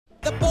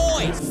The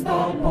boys. It's the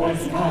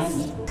Boys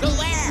Cast. The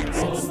lads.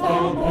 It's the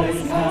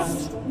Boys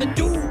Cast. The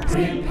dudes.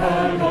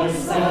 Prepare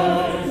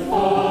yourself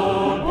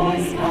for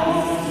Boys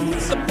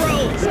Cast. The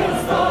bros. It's the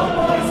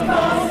Boys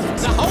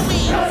Cast. The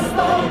homies. It's the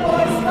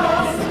Boys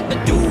Cast. The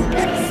dudes.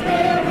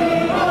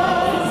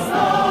 Experience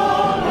the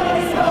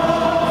Boys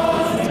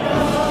Cast.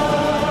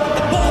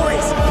 The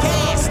boys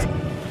cast.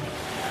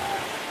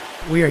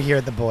 We are here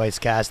at the Boys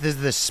Cast. This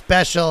is the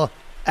special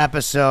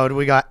episode.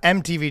 We got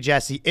MTV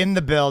Jesse in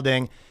the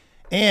building,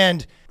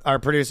 and our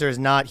producer is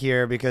not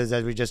here because,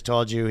 as we just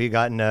told you, he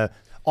got in a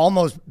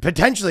almost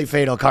potentially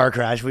fatal car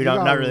crash. We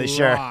don't, not really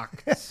sure.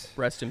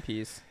 Rest in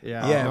peace.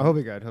 Yeah, Yeah. he'll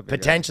be good. He'll be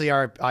Potentially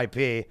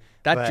RIP.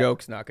 That but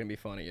joke's not going to be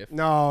funny if good.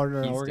 No,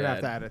 He's we're gonna have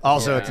to dead. edit.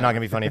 Also, Yeah. it's not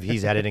going to be funny if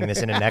he's editing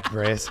this in a neck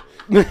brace.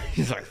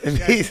 he's like,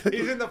 If he's,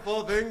 he's in the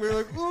full thing. We're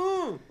like,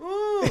 ooh,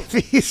 ooh. if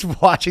he's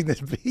watching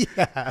this,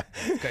 yeah.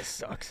 this guy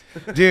sucks.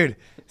 Dude.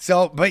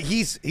 So, but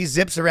he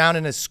zips around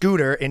in a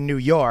scooter in New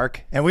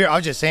York, and I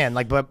was just saying,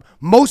 like, but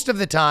most of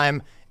the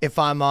time, if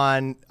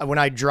when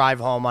I drive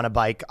home on a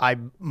bike, I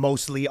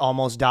mostly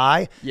almost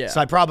die. Yeah.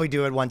 So I probably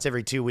do it once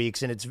every 2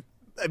 weeks, and it's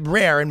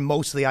rare, and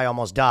mostly I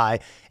almost die.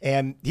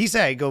 And he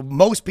said,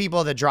 most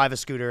people that drive a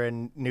scooter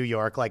in New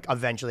York, like,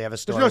 eventually have a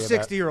story. There's no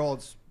about-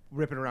 60-year-olds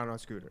ripping around on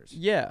scooters.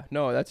 Yeah,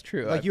 no, that's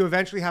true. Like, you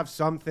eventually have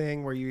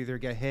something where you either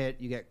get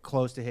hit, you get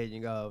close to hit, and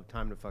you go,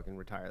 time to fucking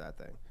retire that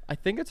thing. I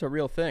think it's a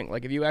real thing.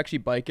 Like, if you actually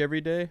bike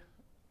every day,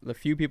 the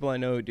few people I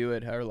know who do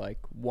it are like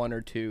one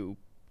or two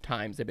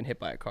times they've been hit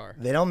by a car.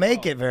 They don't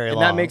make it very And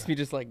long. that makes me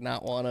just like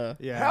not want to.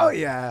 Yeah. Hell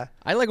yeah.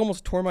 I like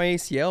almost tore my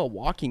ACL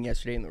walking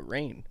yesterday in the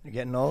rain. You're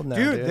getting old now,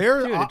 Dude, dude.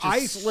 Dude, it just I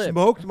slipped.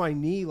 smoked my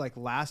knee like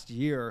last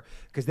year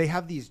because they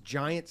have these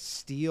giant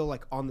steel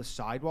like on the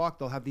sidewalk.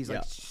 They'll have these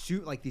like Yeah.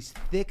 like these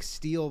thick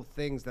steel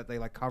things that they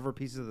like cover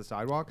pieces of the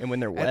sidewalk. And when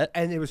they're wet?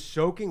 and it was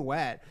soaking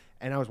wet.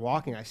 And I was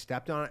walking, I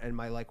stepped on it, and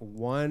my like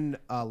one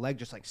leg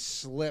just like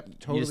slipped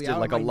totally just did out.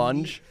 like of a my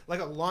lunge? knee.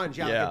 Like a lunge,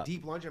 yeah, Yeah. like a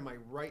deep lunge, and my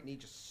right knee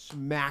just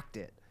smacked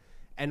it.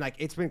 And like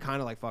it's been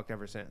kind of like fucked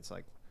ever since.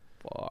 Like,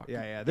 Fuck.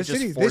 yeah. It This just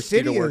city, forced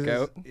you to work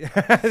out.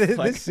 this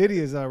Like- city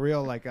is a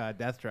real like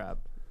death trap.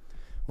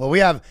 Well, we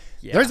have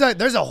Yeah.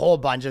 there's a whole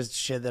bunch of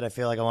shit that I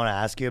feel like I want to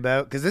ask you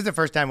about because this is the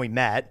first time we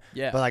met.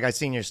 Yeah. But like I've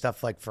seen your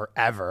stuff like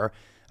forever.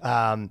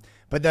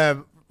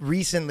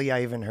 Recently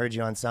I even heard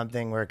you on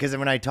something where because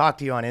when I talked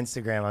to you on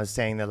Instagram, I was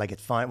saying that like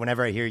it's fun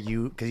whenever I hear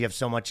you because you have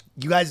so much.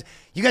 You guys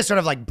sort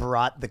of like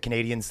brought the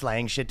Canadian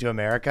slang shit to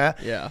America.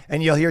 Yeah.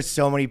 And you'll hear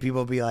so many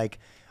people be like,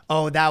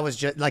 oh, that was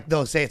just like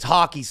they'll say it's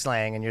hockey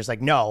slang, and you're just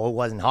like, no, it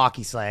wasn't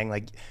hockey slang.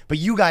 Like, but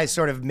you guys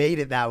sort of made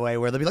it that way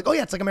where they'll be like, oh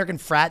yeah, it's like American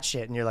frat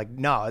shit, and you're like,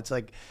 no, it's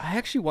like, I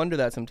actually wonder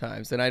that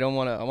sometimes, and I don't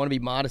want to. I want to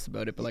be modest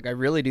about it, but like I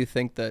really do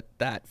think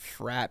that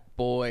frat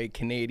boy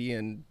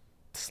Canadian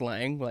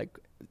slang, like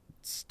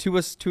to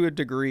a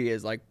degree,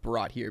 is like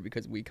brought here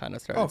because we kind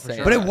of started for saying.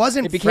 sure. but it that.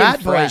 wasn't It became frat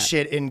boy frat.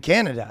 shit in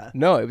Canada,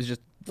 No, it was just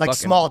like fucking-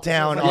 small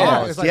town It's like,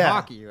 almost. it's like yeah.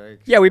 hockey.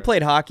 Like, Yeah, we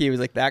played hockey. It was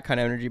like that kind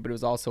of energy, but it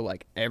was also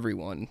like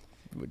everyone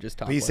would just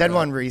talk. But you like said that.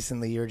 one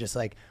recently. You were just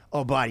like,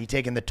 "Oh, bud, you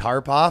taking the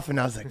tarp off?" And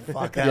I was like,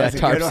 "Fuck, that Yeah, was a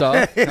good tarps one."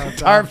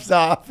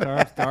 off. Tarps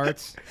off.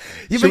 darts.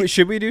 You Should been-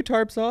 should we do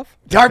tarps off?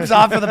 tarps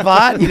off for the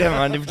pod. You didn't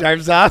want to do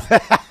tarps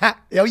off.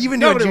 Yo, you've been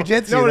doing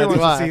jujitsu. Nobody That's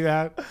wants why. to see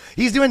that.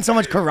 He's doing so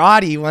much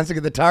karate. He wants to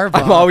get the tarp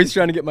off. I'm always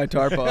trying to get my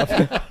tarp off.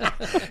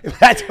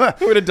 That's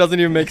what. When it doesn't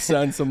even make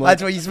sense. I'm like,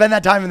 That's why you spend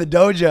that time in the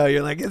dojo.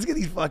 You're like, let's get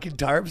these fucking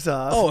tarps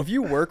off. oh, if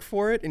you work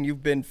for it and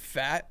you've been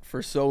fat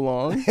for so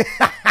long,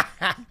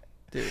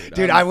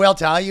 Dude, I will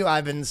tell you,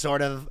 I've been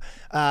sort of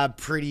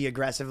pretty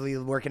aggressively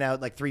working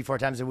out like 3-4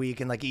 times a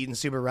week and like eating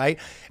super right.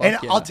 And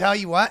yeah. I'll tell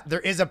you what,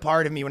 there is a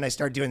part of me when I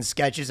start doing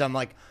sketches, I'm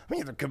like, I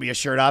mean, there could be a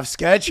shirt off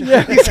sketch.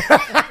 Yeah.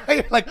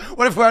 You're like,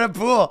 what if we're at a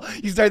pool?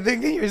 You start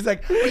thinking, you're just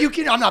like, well, you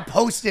can. I'm not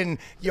posting,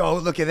 yo,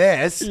 look at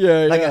this,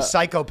 Yeah, like yeah. a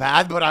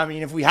psychopath. But I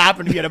mean, if we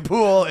happen to be at a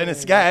pool in a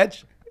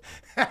sketch,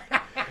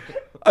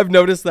 I've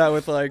noticed that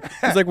with like,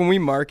 it's like when we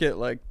market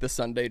like the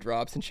Sunday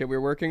drops and shit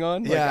we're working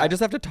on. Like, Yeah. I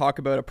just have to talk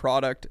about a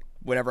product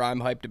whenever I'm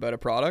hyped about a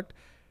product,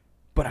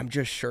 but I'm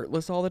just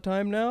shirtless all the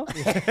time now,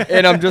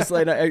 and I'm just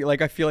like,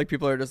 I feel like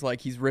people are just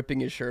like, he's ripping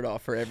his shirt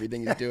off for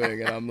everything he's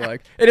doing, and I'm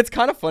like, and it's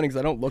kind of funny because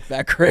I don't look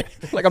that great.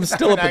 Like I'm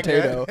still a Not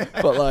potato,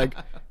 but like,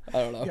 I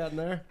don't know. Getting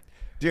there.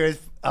 dude.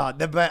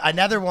 But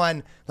another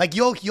one, like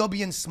you'll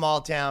be in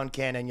small town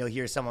Ken, and you'll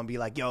hear someone be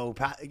like, yo,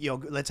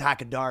 let's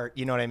hack a dart.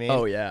 You know what I mean?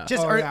 Oh, yeah.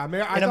 Just Oh, yeah. I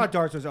mean, I and I'm- thought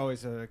darts was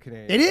always a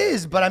Canadian. It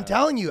is, but I'm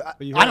telling you,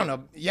 you I heard don't it?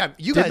 know. Yeah,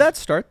 you Did guys. that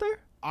start there?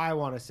 I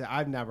want to say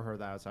I've never heard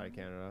that outside of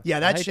Canada.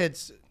 Yeah, that I-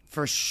 shit's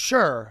for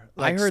sure.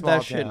 Like I heard small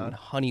that shit in town.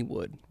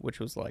 Honeywood,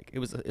 which was like,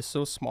 it's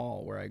so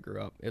small where I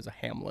grew up. It was a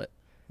hamlet.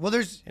 Well,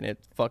 there's And it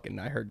fucking,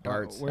 I heard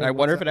darts. where- and I what's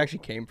wonder if that? it actually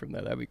came from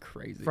that. That'd be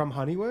crazy. From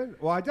Honeywood?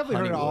 Well, I definitely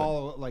heard it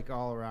Honeywood.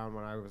 all around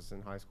when I was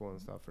in high school and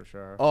stuff for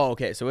sure. Oh,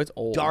 okay. So it's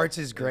old. darts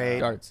is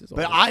great. Darts is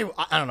but old.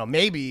 I don't know.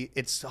 Maybe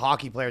it's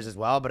hockey players as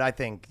well. But I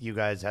think you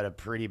guys had a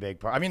pretty big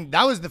part. I mean,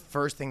 that was the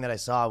first thing that I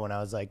saw when I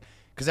was like,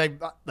 because I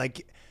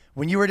like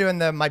when you were doing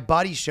my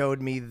buddy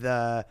showed me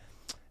the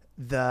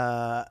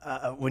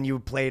when you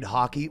played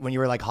hockey, when you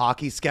were like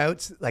hockey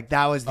scouts, like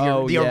that was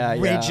the yeah.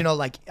 original.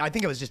 Like I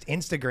think it was just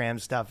Instagram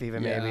stuff,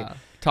 even maybe. Yeah.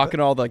 Talking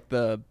to all like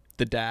the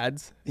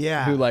dads,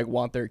 Yeah. who like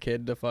want their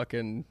kid to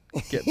fucking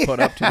get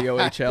put up to the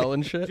OHL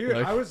and shit. Dude,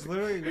 like, I was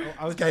literally.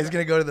 I was This guy's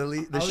gonna go to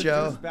the I was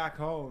show. just back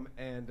home,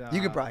 and You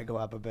could probably go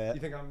up a bit.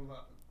 You think I'm?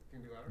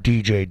 Can do louder?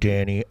 DJ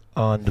Danny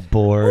on the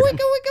board.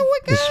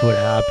 This is what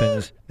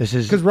happens. This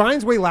is Because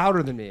Ryan's way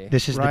louder than me.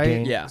 this is right? the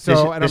danger. Yeah.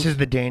 So and this I'm- is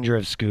the danger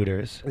of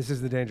scooters. This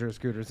is the danger of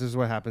scooters. This is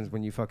what happens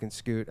when you fucking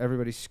scoot.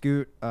 Everybody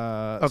scoot.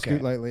 Okay.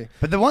 Scoot lightly.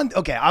 But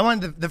I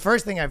wanted the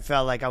first thing I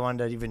felt like I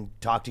wanted to even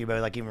talk to you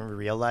about, like even in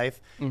real life,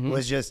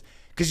 was just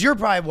because you're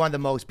probably one of the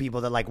most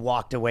people that like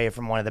walked away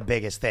from one of the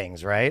biggest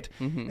things, right?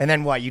 And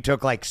then what? You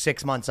took like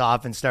 6 months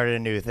off and started a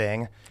new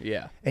thing.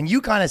 yeah. And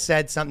you kind of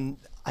said something.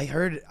 I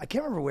heard. I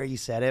can't remember where you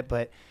said it,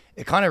 but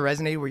it kind of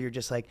resonated. Where you're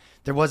just like,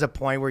 there was a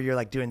point where you're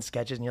like doing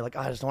sketches, and you're like,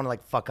 oh, I just don't want to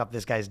like fuck up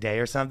this guy's day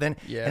or something.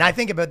 Yeah. And I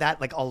think about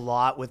that like a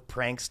lot with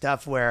prank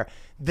stuff, where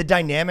the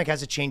dynamic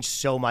has to change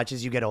so much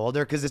as you get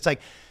older, because it's like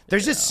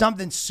there's just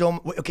something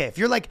so okay. If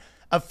you're like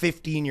a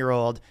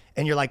 15-year-old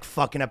and you're like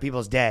fucking up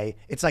people's day,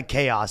 it's like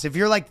chaos. If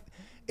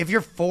you're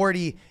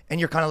 40 and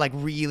you're kind of like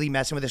really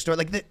messing with the story,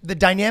 like the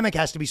dynamic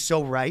has to be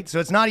so right. So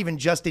it's not even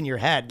just in your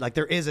head. Like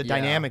there is a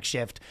dynamic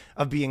shift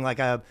of being like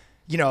a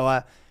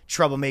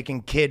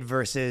troublemaking kid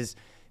versus,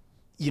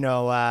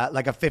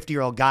 like a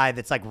 50-year-old guy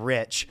that's like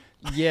rich.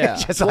 Yeah.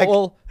 Just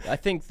well, I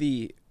think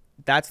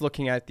that's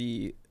looking at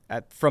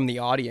from the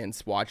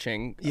audience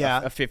watching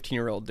Yeah. a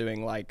 15-year-old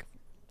doing like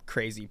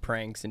crazy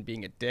pranks and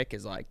being a dick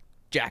is like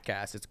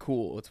jackass. It's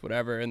cool. It's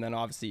whatever. And then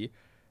obviously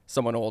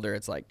someone older,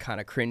 it's like kind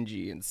of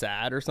cringy and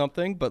sad or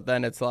something. But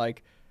then it's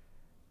like,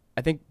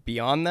 I think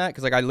beyond that,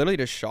 because like I literally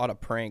just shot a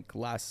prank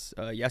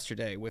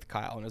yesterday with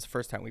Kyle, and it was the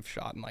first time we've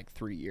shot in like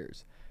 3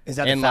 years. Is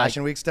that And, the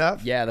Fashion Week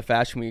stuff? Yeah, the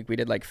Fashion Week, we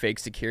did like fake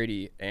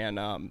security, and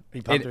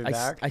You pumped her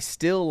back? I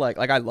still like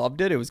I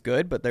loved it. It was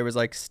good, but there was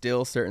like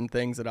still certain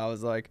things that I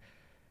was like,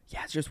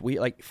 yeah, it's just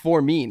weird. Like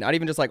for me, not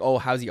even just like, oh,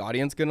 how's the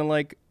audience gonna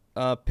like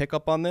pick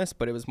up on this?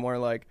 But it was more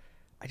like,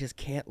 I just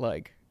can't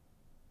like,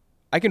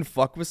 I can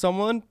fuck with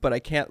someone, but I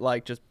can't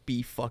like just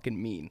be fucking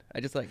mean.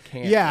 I just like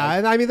can't. Yeah, like,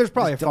 and I mean, there's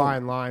probably a just don't-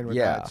 fine line with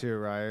Yeah. that too,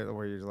 right?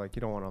 Where you're like,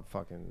 you don't want to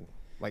fucking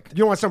like, you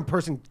don't want some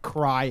person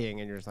crying,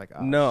 and you're just like,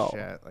 oh No.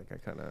 shit. Like I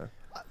kind of.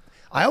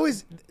 I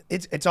always,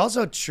 it's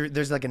also true.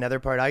 There's like another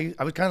part. I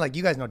was kind of like,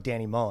 you guys know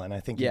Danny Mullen. I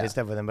think you Yeah. did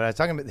stuff with him, but I was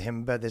talking about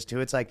him about this too.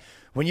 It's like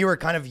when you were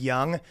kind of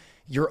young,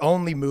 your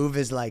only move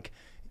is like,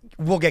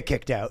 we'll get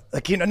kicked out.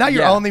 Like, not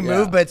your Yeah, only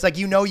move, yeah. but it's like,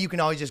 you can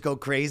always just go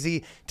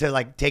crazy to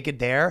like take it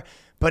there.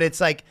 But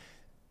it's like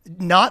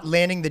not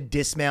landing the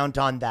dismount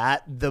on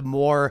that, the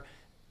more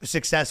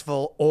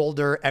successful,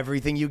 older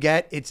everything you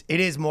get, it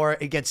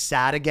gets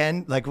sad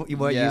again, like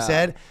what Yeah. you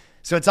said.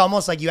 So it's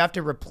almost like you have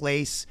to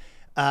replace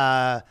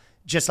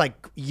just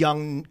like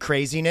young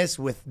craziness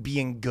with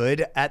being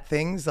good at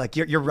things. Like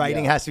your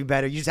writing Yeah. has to be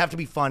better. You just have to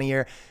be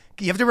funnier.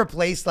 You have to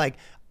replace like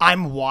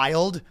I'm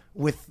wild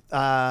with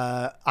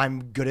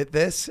I'm good at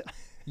this.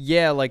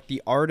 Yeah, like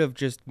the art of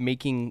just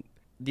making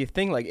the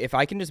thing, like if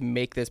I can just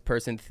make this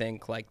person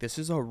think like this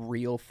is a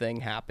real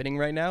thing happening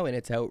right now and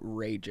it's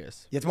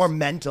outrageous. It's more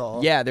mental.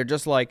 Yeah, they're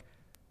just like,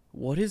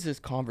 what is this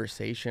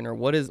conversation, or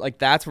what is like,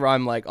 that's where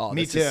I'm like, oh,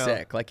 Me this too. is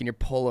sick. Like, and you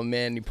pull them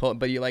in,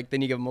 but you like,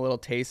 then you give them a little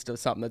taste of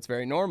something that's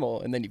very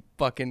normal, and then you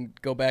fucking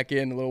go back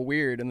in a little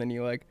weird, and then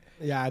you like,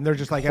 Yeah, and they're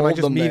just like, am I Hold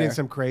just them meeting there.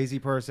 some crazy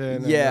person?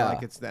 And Yeah. they're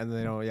like it's and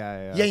they don't.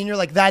 Yeah. Yeah, and you're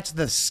like, that's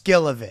the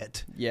skill of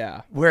it.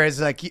 yeah,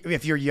 Whereas like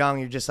if you're young,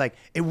 you're just like,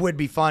 it would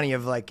be funny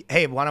of like,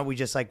 hey, why don't we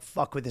just like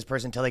fuck with this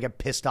person until they get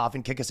pissed off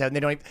and kick us out, and they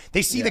don't even,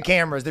 they see the Yeah.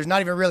 cameras. There's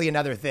not even really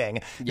another thing.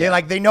 Yeah.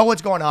 They know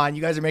what's going on.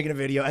 You guys are making a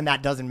video, and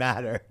that doesn't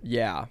matter.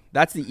 yeah,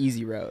 that's the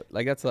easy route.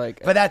 Like that's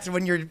like, But that's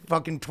when you're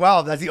fucking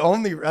 12. That's the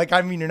only, like,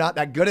 I mean, you're not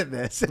that good at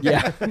this.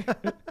 yeah,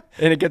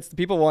 and it gets,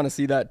 people want to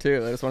see that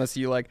too. They just want to see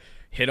you like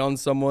hit on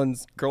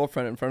someone's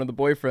girlfriend in front of the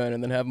boyfriend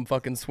and then have them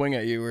fucking swing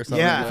at you or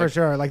something. Yeah, like, For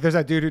sure. Like there's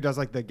that dude who does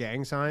like the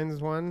gang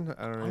signs one.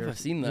 I don't know. Oh, I've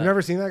seen that. You've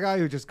never seen that guy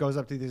who just goes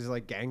up to these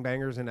like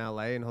gangbangers in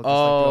LA and he'll just like do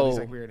all these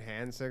Oh. like weird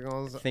hand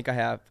signals. I think I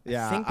have.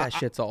 Yeah, I think that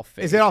shit's all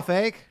fake. Is it all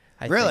fake?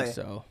 I Really? think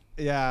so.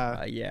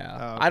 Yeah. Yeah.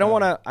 Oh, I don't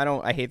okay.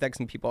 want to. I hate that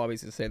because people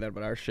always say that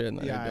about our shit, and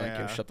then Yeah, I'd be like,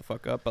 yeah. "Yo, shut the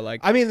fuck up." But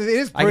like, I mean, it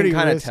is I can pretty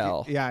kinda risky.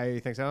 tell. Yeah, you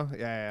think so?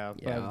 Yeah.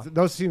 Yeah. But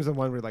those seems the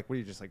one where like, what are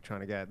you just like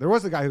trying to get? There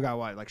was the guy who got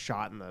like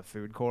shot in the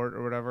food court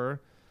or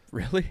whatever.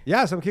 really?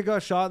 Yeah, some kid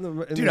got shot in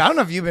the. Dude, I don't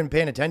know if you've been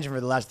paying attention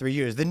for the last 3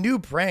 years. The new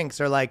pranks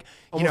are like,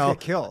 Almost get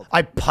killed.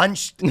 I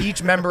punched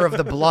each member of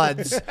the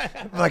Bloods.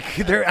 Like,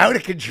 they're out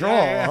of control.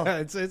 Yeah.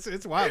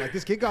 It's wild. Like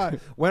this kid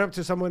went up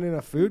to someone in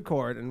a food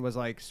court and was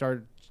like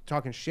started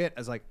talking shit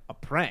as like a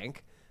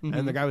prank,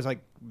 and the guy was like,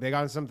 they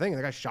got something, and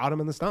the guy shot him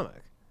in the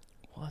stomach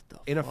What the?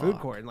 in a food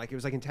fuck? court, and like it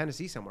was like in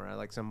Tennessee somewhere at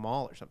like some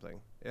mall or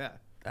something. Yeah,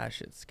 That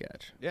shit's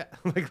sketch. yeah,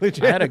 like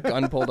legit. I had a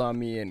gun pulled on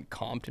me in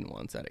Compton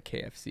once at a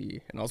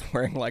KFC, and I was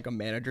wearing like a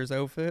manager's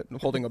outfit and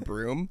holding a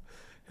broom,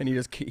 and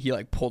he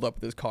like pulled up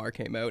with his car,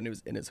 came out, and it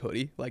was in his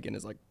hoodie, like in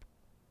his like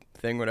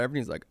thing, whatever. And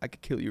he's like, "I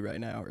could kill you right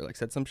now," or like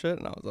said some shit,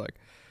 and I was like,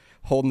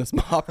 holding this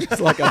mop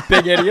just like a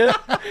big idiot.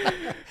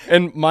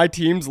 And my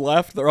team's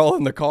left. They're all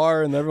in the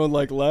car and everyone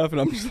like left.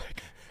 And I'm just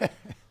like,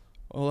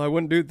 well,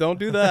 don't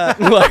do that.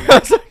 Like, I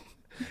was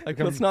like,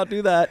 let's not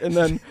do that. And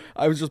then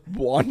I was just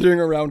wandering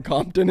around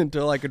Compton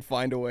until I could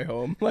find a way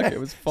home. Like, it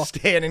was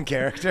fucking. Staying in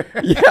character.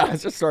 Yeah, I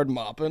just started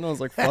mopping. I was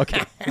like, fuck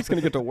it. I'm just going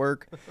to get to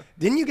work.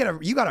 Didn't you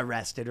you got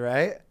arrested,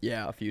 right?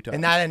 Yeah, a few times.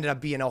 And that ended up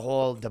being a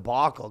whole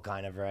debacle,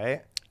 kind of,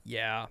 right?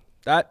 Yeah.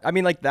 That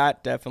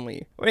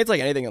definitely, I mean, it's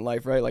like anything in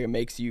life, right? Like, it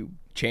makes you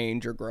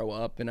change or grow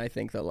up. And I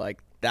think that, like,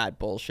 that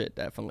bullshit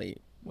definitely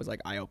was,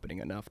 like, eye-opening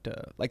enough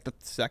to, like, the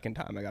second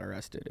time I got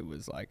arrested, it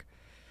was, like,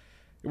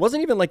 it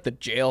wasn't even, like, the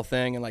jail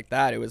thing and, like,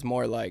 that. It was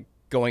more, like,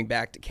 going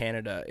back to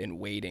Canada and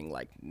waiting,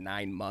 like,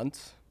 9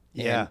 months.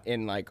 Yeah.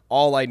 And, like,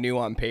 all I knew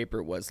on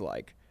paper was,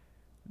 like,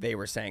 they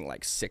were saying,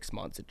 like, 6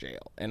 months of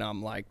jail. And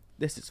I'm like,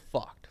 this is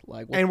fucked.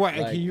 Like, And what?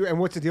 Like, And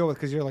what's the deal with?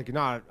 Because you're like, you're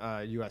not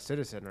a U.S.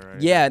 citizen or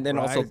anything, yeah, and then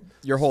right? also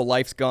your whole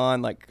life's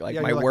gone. Like Yeah,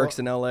 my you're like, work's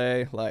well- in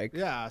L.A. Like,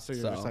 Yeah, so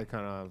you're just like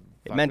kind of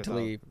it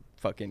mentally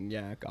fucking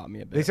got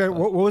me a bit. They said but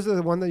what was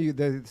the one that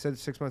they said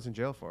 6 months in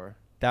jail for?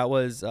 that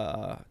was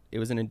it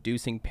was an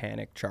inducing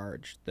panic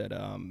charge that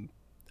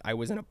I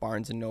was in a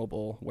Barnes and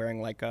Noble wearing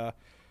like a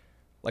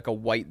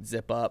white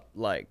zip up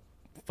like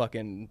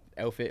fucking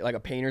outfit, like a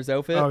painter's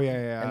outfit. Oh,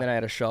 yeah. And then I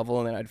had a shovel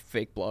and then I had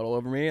fake blood all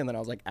over me and then I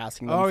was like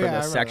asking them Oh, for yeah, I the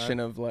remember section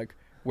that. of like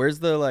where's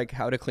the like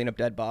how to clean up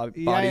dead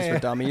bodies yeah. for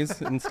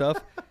dummies and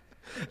stuff.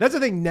 That's the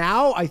thing.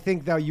 Now I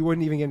think that you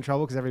wouldn't even get in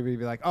trouble because everybody would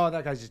be like, "Oh,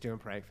 that guy's just doing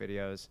prank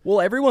videos." Well,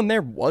 everyone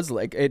there was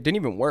like, it didn't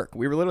even work.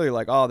 We were literally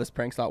like, oh, this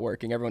prank's not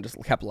working. Everyone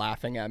just kept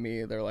laughing at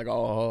me. They're like,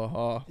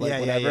 oh, like Yeah,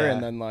 whatever. yeah.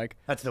 And then like,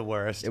 That's the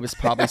worst. it was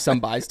probably some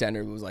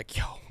bystander who was like,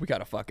 yo, we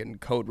got a fucking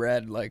code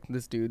red. Like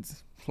this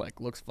dude's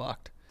like looks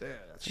fucked.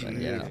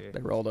 And, yeah,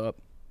 they rolled up.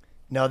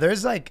 No,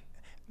 there's like,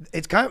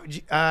 it's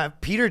kind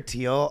of, Peter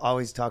Thiel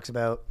always talks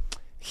about,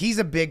 he's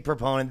a big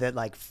proponent that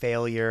like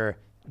failure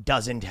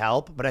doesn't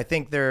help, but I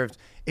think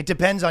it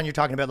depends on, you're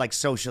talking about like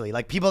socially,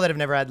 like people that have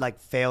never had like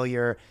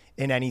failure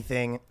in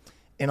anything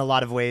in a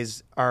lot of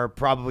ways are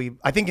probably,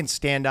 I think in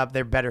stand-up,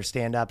 they're better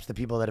stand-ups, the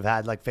people that have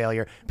had like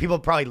failure. People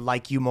probably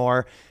like you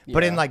more,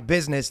 but in like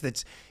business,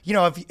 that's, you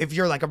know, if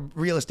you're like a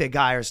real estate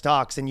guy or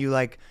stocks and you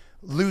like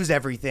lose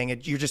everything,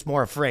 you're just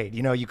more afraid,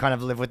 you know, you kind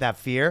of live with that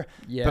fear.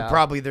 Yeah. But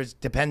probably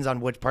depends on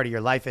which part of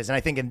your life is. And I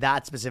think in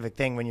that specific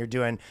thing, when you're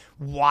doing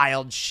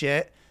wild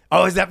shit,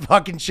 oh, is that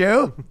fucking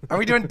shoe? Are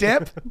we doing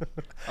dip?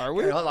 Are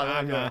we? Hold on,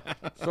 I'm doing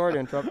it. Sorry to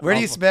interrupt. Where do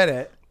you spit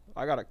it?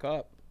 I got a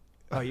cup.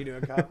 Oh, you do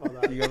a cup? Hold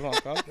on. You guys want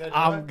a cup?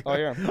 Oh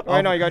yeah. Oh,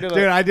 wait, no, you gotta do that.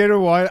 Dude, I did it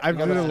one. I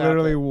gotta did it snap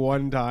literally it.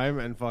 one time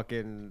and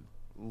fucking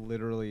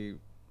literally,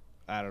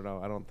 I don't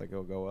know. I don't think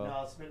it'll go well.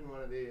 I'll spit in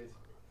one of these.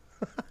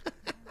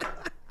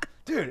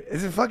 Dude,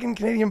 it's a fucking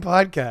Canadian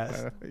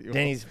podcast.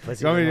 Danny's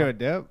pussy. You want me to do a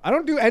dip? I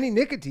don't do any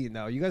nicotine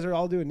though. You guys are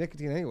all doing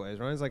nicotine anyways.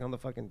 Ryan's like on the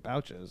fucking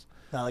pouches.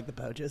 Not like the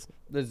pouches.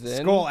 The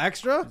Zin. Skull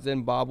Extra?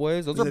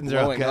 Zimbabwe's. Those are Zins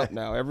are blowing okay. up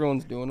now.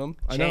 Everyone's doing them.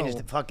 I Changes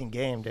know. the fucking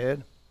game,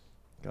 dude.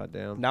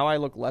 Goddamn. Now I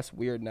look less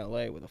weird in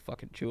LA with a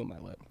fucking chew in my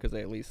lip because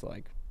they at least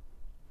like.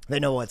 They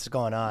know what's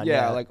going on.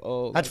 Yeah, like,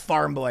 oh. That's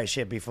farm boy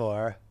shit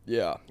before.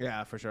 Yeah.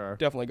 Yeah, for sure.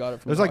 Definitely got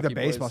it from It was like the Hockey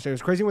baseball Boys. shit. It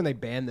was crazy when they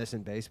banned this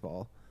in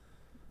baseball.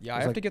 Yeah,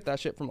 I have to get that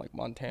shit from like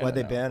Montana. Why'd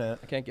they now. ban it?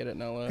 I can't get it in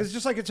LA. Because it's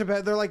just like it's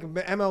about, they're like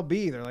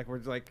MLB. They're like we're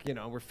like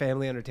we're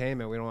family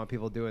entertainment. We don't want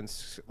people doing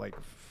like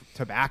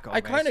tobacco.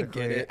 I kinda get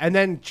basically. it. And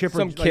then Chipper,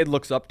 Some like, kid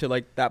looks up to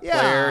like that player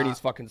Yeah. and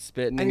he's fucking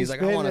spitting and and he's like,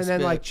 I spitting, want to and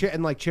spit.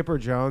 then like Chipper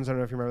Jones. I don't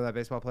know if you remember that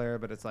baseball player,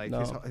 but it's like No.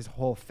 his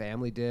whole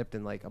family dipped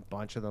and like a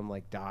bunch of them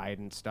like died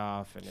and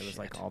stuff, and it was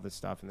like all this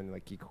stuff, and then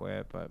like he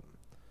quit. But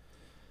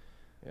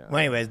yeah. Well,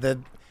 anyways,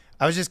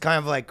 I was just kind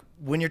of like,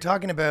 when you're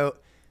talking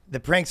about the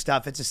prank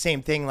stuff, it's the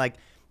same thing. Like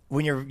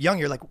when you're young,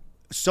 you're like,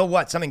 so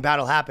what? Something bad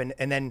will happen.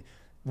 And then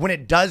when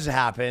it does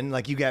happen,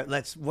 like you get,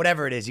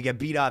 whatever it is, you get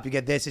beat up, you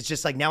get this. It's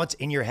just like, now it's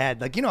in your head.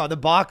 Like, you know, the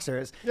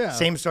boxers, Yeah.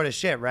 same sort of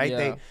shit, right? Yeah.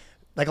 They,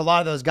 like a lot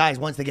of those guys,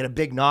 once they get a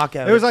big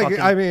knockout, It was like, fucking-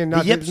 I mean, the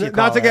not yips, you to,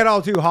 call not to it. get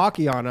all too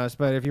hockey on us,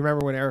 but if you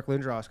remember when Eric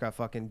Lindros got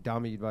fucking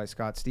dummied by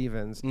Scott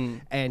Stevens,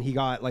 and he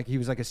got like he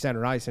was like a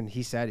center ice, and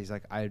he's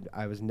like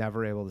I was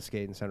never able to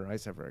skate in center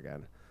ice ever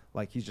again.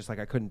 Like he's just like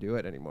I couldn't do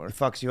it anymore. It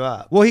fucks you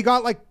up. Well, he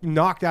got like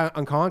knocked out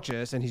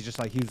unconscious, and he's just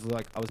like he was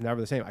like I was never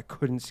the same. I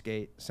couldn't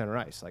skate center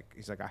ice. Like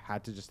he's like I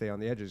had to just stay on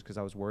the edges because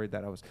I was worried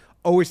that I was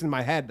always in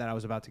my head that I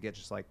was about to get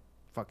just like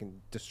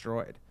fucking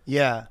destroyed.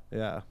 Yeah.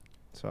 Yeah.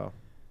 So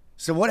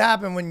So what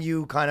happened when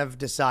you kind of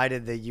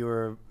decided that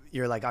you're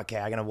like, okay,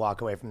 I'm gonna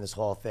walk away from this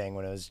whole thing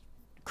when it was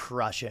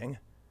crushing?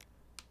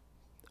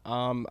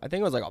 I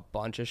think it was like a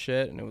bunch of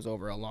shit and it was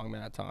over a long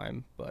amount of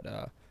time, but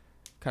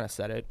kind of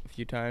said it a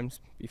few times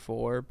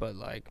before, but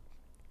like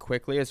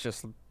quickly it's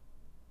just,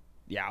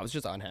 yeah, I was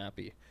just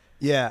unhappy.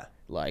 Yeah.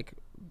 Like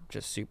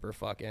just super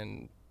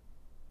fucking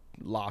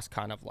lost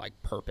kind of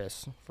like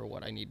purpose for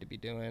what I need to be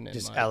doing. And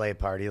Just like, LA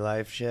party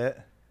life shit.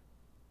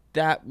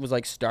 that was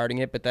like starting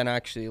it, but then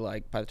actually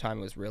like by the time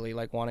it was really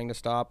like wanting to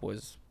stop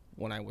was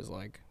when I was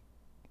like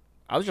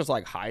I was just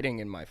like hiding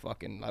in my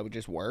fucking, I would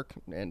just work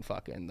and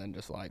fucking then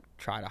just like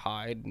try to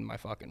hide in my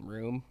fucking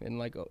room in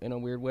like in a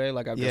weird way.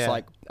 Like Yeah.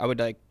 I would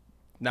like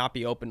not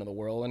be open to the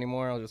world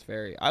anymore. I was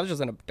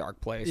just in a dark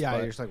place. Yeah, but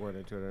you're just like weren't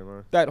into it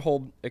anymore. that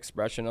whole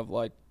expression of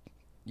like,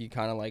 you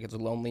kind of like, it's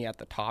lonely at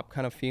the top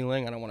kind of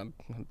feeling. I'm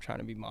trying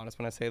to be modest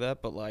when I say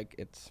that, but like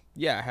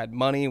I had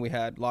money, we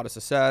had a lot of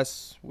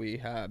success, we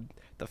had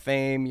the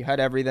fame, you had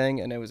everything,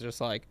 and it was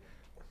just like,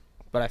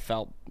 but I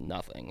felt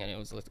nothing, and it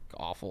was like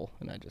awful,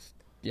 and I just,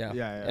 yeah.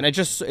 And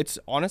it's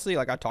honestly,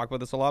 like, I talk about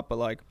this a lot, but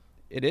like,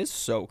 it is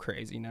so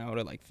crazy now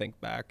to like think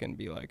back and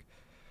be like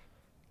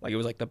it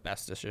was like the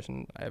best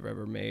decision I've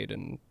ever made,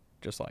 and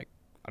just like,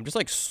 I'm just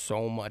like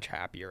so much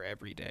happier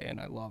every day, and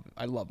I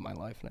love my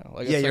life now.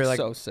 Like, Yeah, it's you're like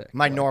like, so sick.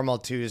 my Like, normal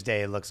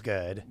Tuesday looks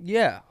good.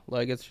 yeah,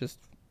 like it's just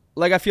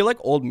like, I feel like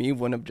old me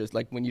wouldn't have just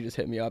like, when you just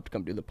hit me up to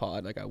come do the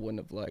pod, like I would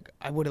have like,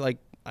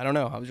 I don't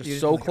know, I was just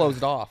so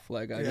closed off.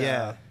 Like,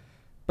 Yeah.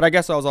 but I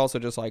guess I was also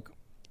just like,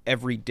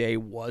 every day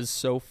was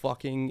so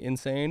fucking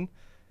insane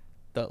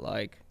that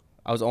like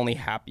I was only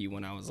happy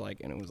when I was like,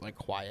 and it was like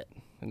quiet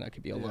and I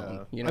could be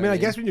alone. You know I mean, what I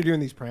guess when you're doing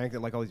these pranks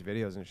and like all these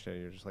videos and shit,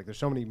 you're just like, there's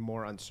so many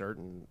more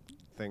uncertain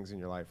things in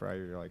your life, right?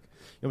 You're like,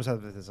 you almost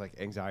have this like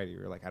anxiety.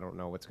 You're like, I don't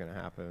know what's gonna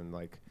happen.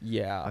 Like,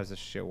 yeah, how does this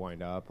shit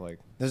wind up? Like,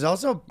 There's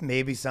also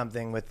maybe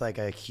something with like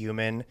a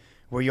human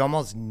where you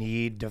almost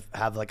need to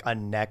have like a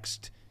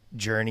next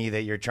journey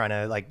that you're trying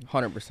to like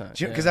 100%.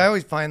 because I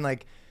always find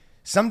like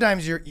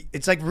sometimes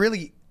it's like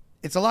really,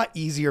 it's a lot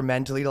easier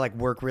mentally to like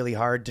work really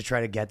hard to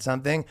try to get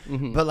something,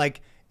 but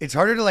like it's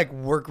harder to like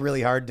work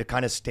really hard to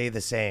kind of stay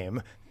the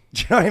same.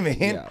 Do you know what I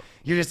mean? Yeah.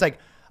 You're just like,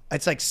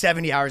 it's like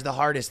 70 hours, the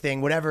hardest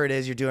thing, whatever it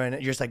is you're doing.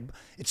 You're just like,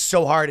 it's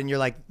so hard. And you're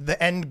like,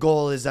 the end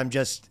goal is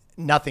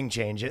nothing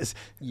changes.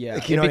 Yeah,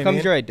 Like, you it know what I becomes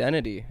mean? your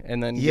identity,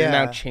 and then you're Yeah.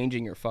 now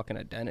changing your fucking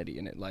identity,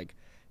 and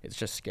it's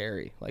just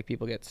scary. Like,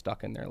 people get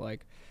stuck in their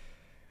like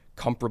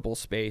comfortable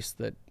space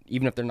that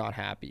even if they're not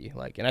happy,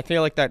 like, and I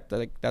feel like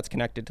that's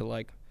connected to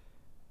like,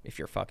 if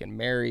you're fucking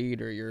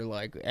married or you're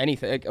like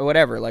anything, like,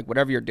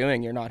 whatever you're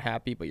doing, you're not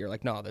happy, but you're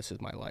like, no, this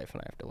is my life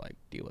and I have to like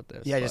deal with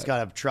this. Yeah, I just But,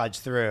 got to trudge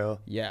through.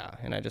 yeah,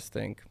 and I just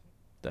think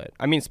that,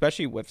 I mean,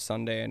 especially with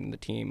Sunday and the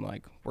team,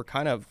 like, we're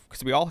kind of,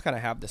 because we all kind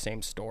of have the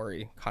same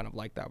story, kind of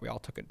like that. We all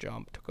took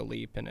a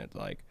leap, and it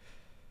like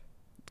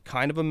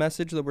kind of a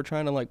message that we're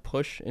trying to like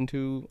push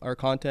into our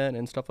content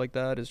and stuff like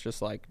that is just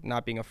like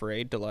not being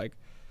afraid to like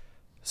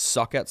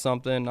suck at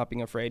something, not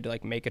being afraid to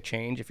like make a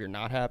change if you're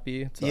not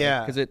happy. It's like,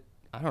 Yeah. because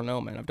I don't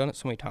know, man. I've done it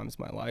so many times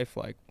in my life.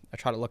 Like, I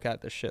try to look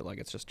at this shit like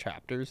it's just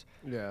chapters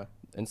yeah.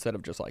 instead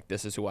of just like,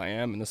 this is who I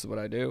am and this is what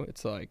I do.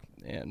 It's like,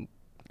 and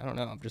I don't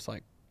know, I'm just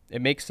like,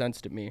 it makes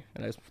sense to me.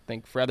 And I just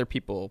think for other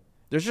people,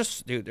 there's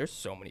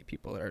so many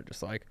people that are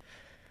just like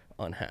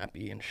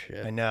unhappy and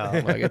shit. I know.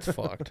 Like, it's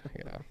fucked.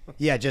 Yeah.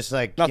 Yeah, just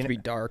like, Not you to know-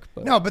 be dark,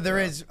 but No, but there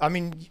is. I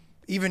mean,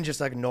 even just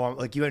like normal,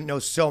 like you know,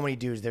 so many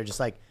dudes. They're just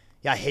like,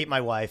 yeah, I hate my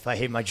wife. I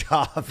hate my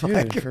job. dude,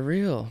 Like, for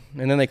real.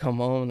 And then they come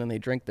home and then they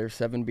drink their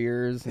 7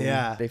 beers. And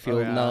Yeah. they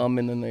feel yeah. numb,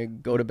 and then they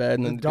go to bed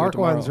and The then dark do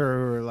it tomorrow. ones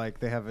are like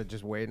they have it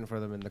just waiting for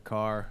them in the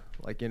car.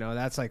 Like, you know,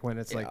 that's like when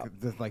it's Yeah.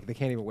 like they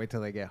can't even wait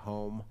till they get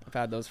home. I've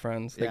had those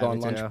friends. They Yeah, go on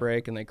me lunch too.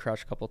 break and they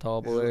crush a couple tall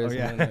Oh boys.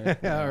 yeah, And then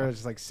they, or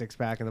just like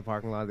 6-pack in the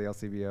parking lot of the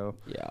LCBO.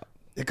 yeah.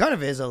 it kind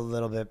of is a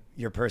little bit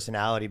your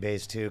personality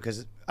based too,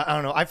 because I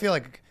don't know. I feel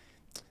like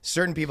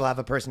certain people have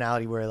a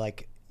personality where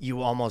like you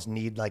almost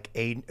need like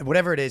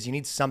whatever it is, you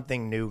need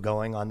something new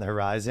going on the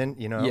horizon.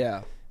 You know?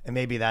 Yeah. And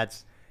maybe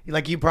that's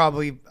like you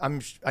probably.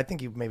 I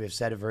think you maybe have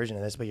said a version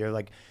of this, but you're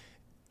like,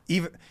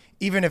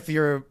 even if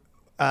you're.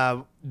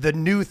 The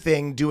new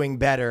thing doing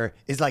better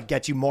is like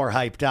get you more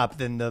hyped up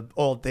than the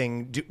old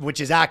thing, which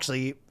is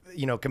actually,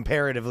 you know,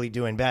 comparatively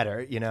doing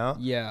better, you know?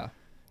 Yeah.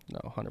 No,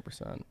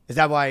 100%. Is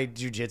that why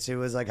jujitsu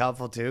was like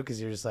helpful too?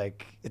 Because you're just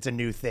like, it's a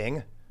new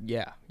thing.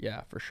 Yeah,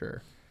 for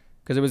sure.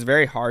 Because it was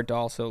very hard to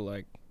also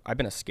like, I've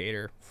been a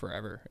skater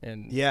forever,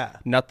 and Yeah.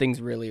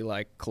 nothing's really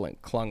like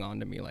clung on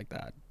to me like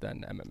that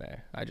than MMA.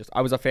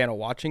 I was a fan of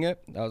watching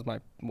it. That was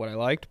what I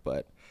liked,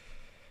 but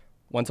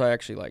once I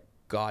actually like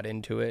got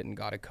into it and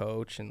got a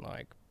coach, and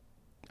like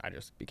I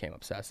just became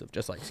obsessive,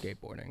 just like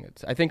skateboarding.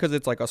 I think because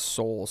it's like a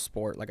soul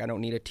sport. Like, I don't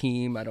need a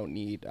team. I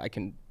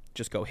can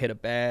just go hit a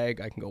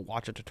bag. I can go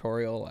watch a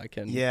tutorial. I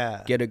can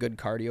get a good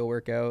cardio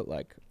workout.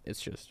 Like,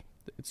 it's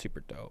super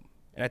dope.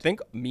 And I think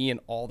me and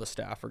all the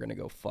staff are going to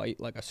go fight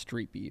like a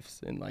street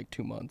beefs in like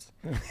 2 months.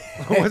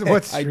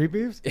 What's street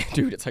beefs?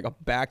 Dude, it's like a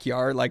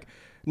backyard, like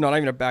not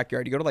even a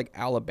backyard. You go to like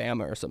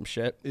Alabama or some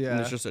shit. Yeah. And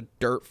it's just a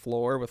dirt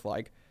floor with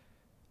like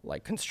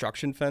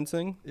construction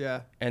fencing.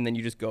 Yeah. And then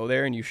you just go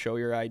there and you show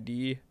your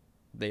ID.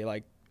 They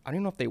like, I don't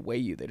even know if they weigh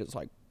you. They just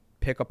like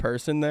pick a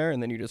person there, and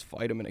then you just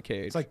fight them in a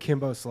cage. It's like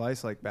Kimbo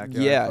Slice, like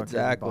backyard. Yeah, fucking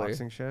exactly.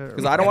 Boxing shit.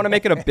 Because I don't want to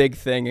make it a big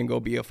thing and go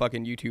be a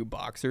fucking YouTube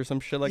boxer or some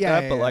shit like Yeah,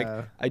 that. But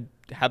yeah.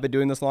 have been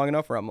doing this long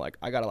enough where I'm like,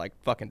 I gotta like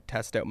fucking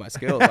test out my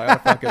skills. I gotta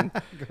fucking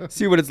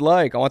see what it's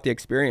like. I want the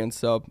experience.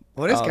 So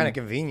Well, it is kind of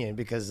convenient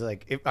because,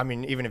 like,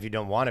 even if you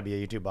don't want to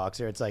be a YouTube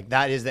boxer, it's like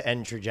that is the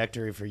end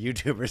trajectory for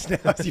YouTubers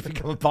now. Is you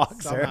become a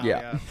boxer. Somehow,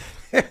 Yeah.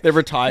 They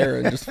retire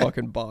and just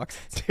fucking box.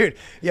 Dude,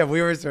 yeah,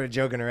 we were sort of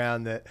joking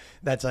around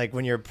that's like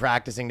when you're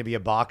practicing to be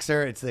a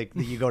boxer, it's like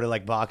you go to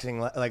like boxing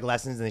like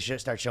lessons and they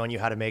start showing you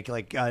how to make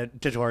like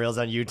tutorials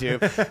on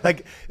YouTube.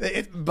 Like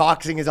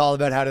boxing is all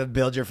about how to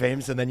build your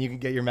fame so then you can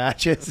get your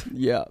matches.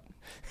 Yeah.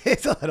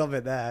 It's a little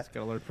bit that.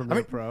 Gotta learn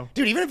Premiere Pro.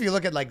 Dude, even if you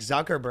look at like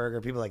Zuckerberg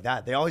or people like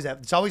that, they always have,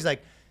 it's always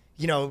like,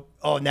 you know,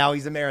 oh, now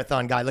he's a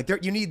marathon guy. Like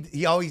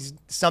he always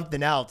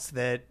something else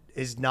that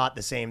is not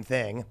the same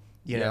thing,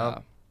 you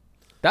know?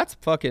 That's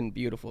fucking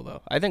beautiful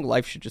though. I think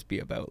life should just be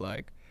about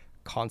like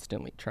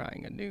constantly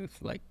trying a new,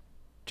 like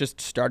just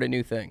start a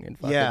new thing and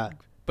fucking,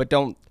 but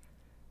don't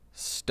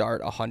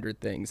start 100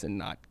 things and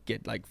not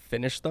get like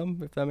finish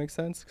them, if that makes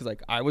sense. Cause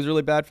like I was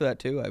really bad for that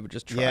too. I would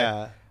just try.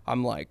 Yeah.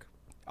 I'm like,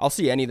 I'll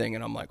see anything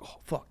and I'm like, oh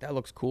fuck, that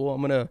looks cool.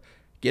 I'm gonna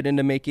get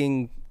into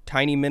making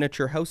tiny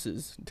miniature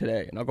houses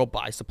today, and I'll go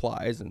buy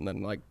supplies, and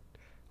then like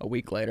a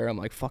week later, I'm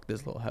like, fuck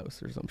this little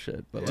house or some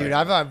shit. But Dude,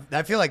 like,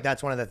 I feel like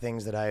that's one of the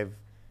things that I've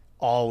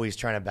always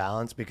trying to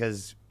balance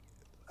because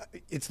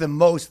it's the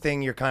most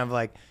thing you're kind of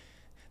like,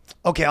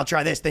 okay, I'll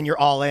try this. Then you're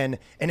all in.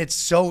 And it's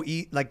so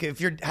like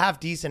if you're half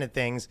decent at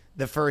things,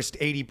 the first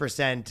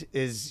 80%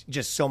 is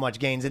just so much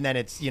gains. And then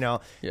it's, you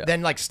know,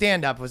 then like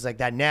stand up was like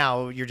that.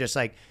 Now you're just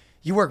like,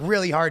 you work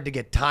really hard to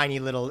get tiny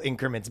little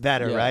increments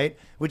better, right?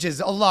 Which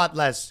is a lot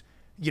less,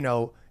 you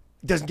know,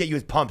 doesn't get you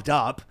as pumped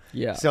up.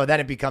 Yeah. So then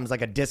it becomes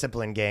like a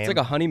discipline game. it's like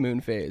a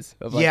honeymoon phase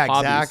of like Yeah, hobbies.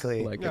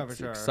 exactly. Like Yeah, it's for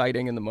sure.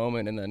 exciting in the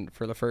moment, and then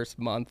for the first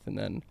month, and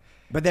then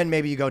But then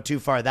maybe you go too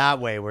far that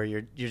way where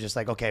you're just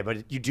like, okay,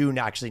 but you do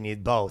actually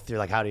need both. You're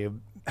like, how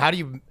do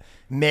you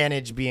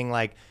manage being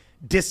like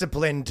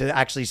disciplined to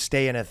actually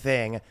stay in a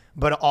thing,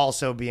 but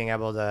also being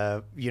able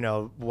to, you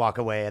know, walk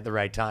away at the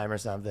right time or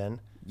something?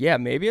 yeah,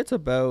 maybe it's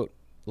about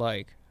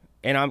like,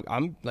 and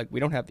I'm like, we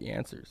don't have the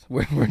answers.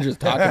 We're just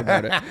talking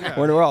about it.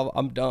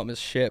 I'm dumb as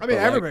shit. I mean,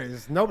 but,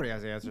 like, nobody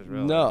has the answers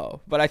really. no,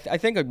 but I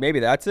think like maybe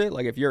that's it.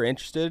 Like if you're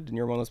interested and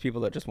you're one of those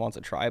people that just wants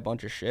to try a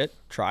bunch of shit,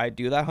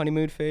 do that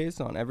honeymoon phase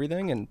on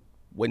everything, and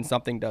when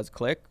something does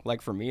click,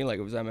 like for me, like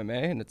it was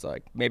MMA, and it's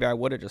like maybe I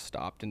would have just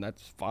stopped, and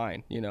that's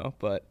fine, you know.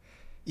 But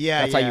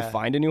that's how you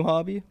find a new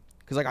hobby.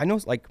 Because like I know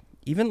like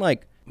even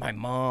like my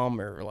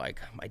mom or like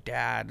my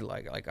dad,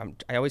 like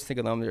I always think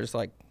of them. They're just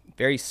like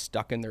very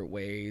stuck in their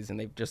ways, and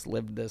they've just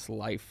lived this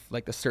life,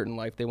 like the certain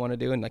life they want to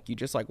do, and like you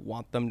just like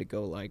want them to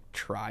go like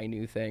try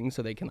new things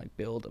so they can like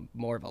build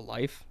more of a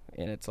life.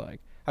 And it's like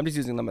I'm just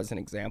using them as an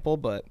example,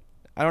 but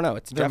I don't know.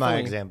 It's They're definitely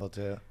my example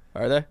too.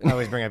 Are they? I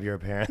always bring up your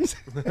appearance.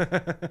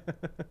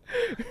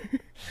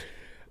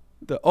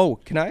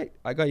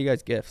 I got you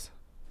guys gifts.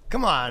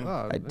 Come on.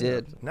 Oh, I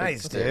did.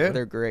 Nice, They're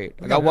dude. great.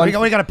 I We got one.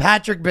 we got a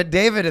Patrick but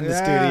David in the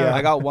Yeah. studio.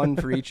 I got one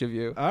for each of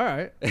you. All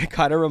right. It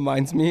kind of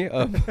reminds me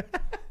of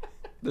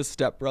the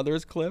Step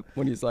Brothers clip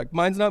when he's like,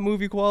 "Mine's not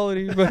movie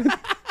quality, but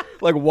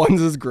like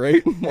one's is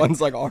great, one's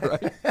like all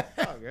right."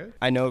 Oh, good.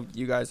 I know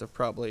you guys have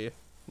probably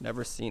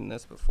never seen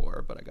this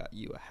before, but I got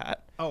you a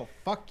hat. Oh,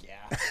 fuck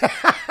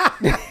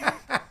yeah.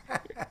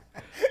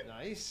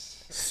 Nice.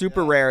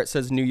 Super rare. It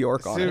says New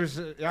York on it.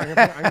 Seriously, yeah, I'm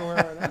gonna wear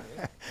it right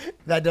now.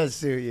 That does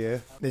suit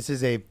you. This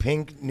is a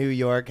pink New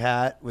York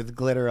hat with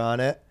glitter on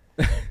it.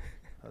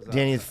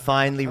 Danny's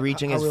finally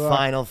reaching how his we look?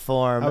 final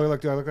form. How we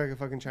look? Do I look like a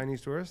fucking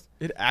Chinese tourist?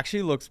 It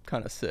actually looks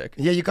kind of sick.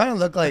 Yeah, you kind of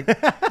look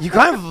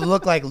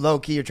like low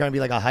key. You're trying to be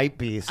like a hype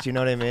beast. You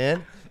know what I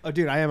mean? Oh,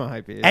 dude, I am a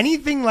hype beast.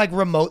 Anything like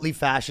remotely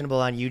fashionable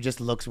on you just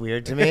looks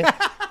weird to me.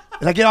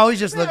 Like it always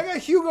just Yeah, I looks. got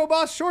Hugo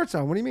Boss shorts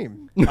on. What do you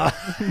mean?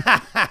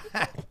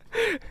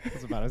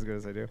 That's about as good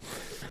as I do.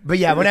 But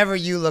yeah, whenever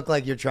you look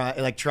like you're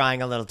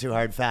trying a little too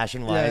hard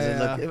fashion wise,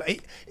 Yeah.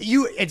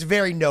 it's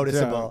very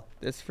noticeable.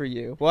 This for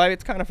you. Well,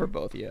 it's kind of for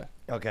both of you.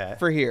 Okay.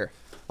 For here.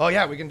 Oh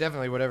yeah, we can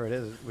definitely whatever it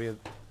is, we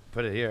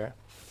put it here.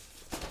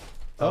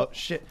 Oh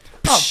shit!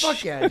 Oh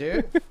fuck yeah,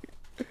 dude!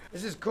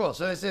 This is cool.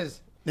 So this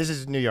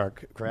is New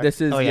York, correct? This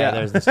is- Oh yeah, yeah.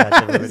 there's the Statue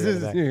of Liberty. This is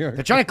in the back. New York.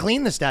 They're trying to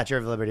clean the Statue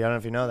of Liberty. I don't know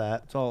if you know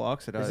that. It's all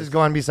oxidized. This is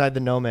going beside the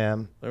No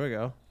Ma'am. There we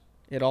go.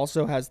 It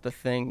also has the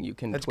thing you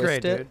can That's twist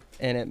great, it, dude.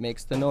 and it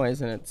makes the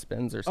noise, and it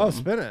spins or Oh, something.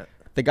 spin it.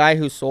 The guy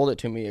who sold it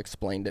to me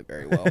explained it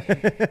very well.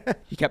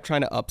 He kept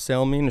trying to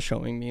upsell me and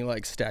showing me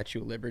like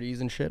Statue of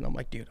Liberties and shit. And I'm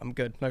like, dude, I'm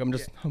good. Like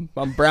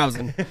I'm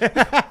browsing.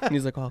 And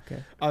he's like, oh,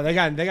 okay. Oh, they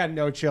got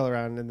no chill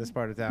around in this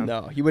part of town.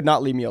 No, he would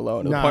not leave me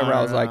alone. To the No, point where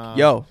I was no. like,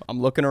 yo, I'm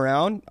looking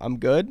around. I'm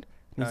good.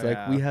 And he's Oh, like,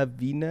 yeah. we have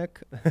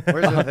V-neck.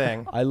 Where's the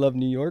thing? I love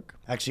New York.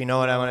 Actually, you know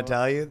what I want to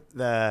tell you?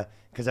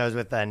 Because I was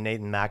with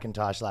Nathan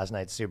McIntosh last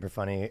night, super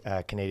funny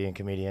Canadian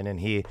comedian,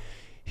 and he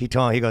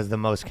goes, the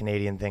most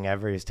Canadian thing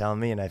ever. He's telling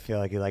me, and I feel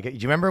like you like it. Do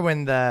you remember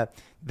when the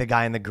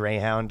guy in the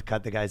Greyhound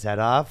cut the guy's head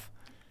off?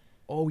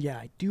 Oh, yeah,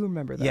 I do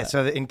remember that. Yeah,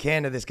 so in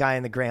Canada, this guy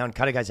in the Greyhound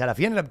cut a guy's head off.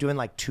 He ended up doing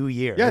like 2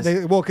 years. Yeah,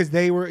 because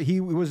he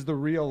was the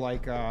real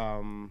like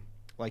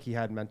like he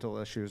had mental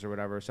issues or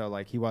whatever. So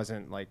like he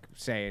wasn't like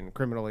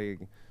criminally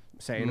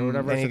sane or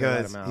whatever. And he so they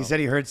let goes, him out. he said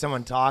he heard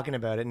someone talking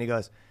about it, and he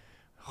goes,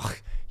 "Oh,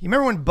 you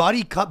remember when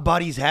Buddy cut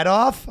Buddy's head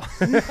off?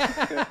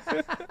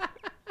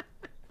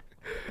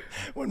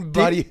 when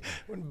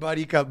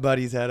Buddy cut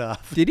Buddy's head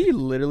off. Did he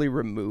literally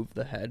remove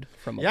the head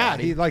from a Yeah,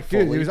 body? he like,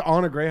 dude, fully? he was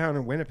on a Greyhound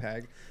in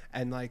Winnipeg,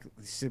 and like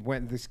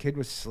when this kid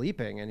was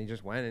sleeping, and he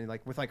just went and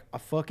like with like a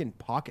fucking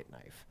pocket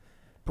knife,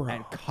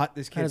 and cut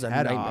this kid's is a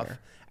head nightmare. off.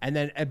 And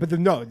then,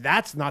 no,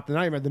 that's not the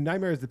nightmare. The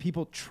nightmare is the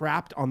people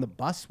trapped on the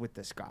bus with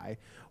this guy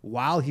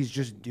while he's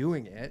just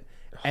doing it.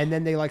 And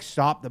then they like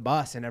stopped the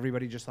bus, and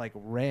everybody just like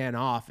ran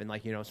off, and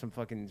like, you know, some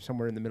fucking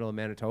somewhere in the middle of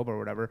Manitoba or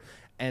whatever.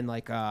 And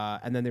like,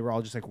 and then they were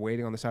all just like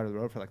waiting on the side of the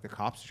road for like the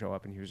cops to show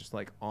up, and he was just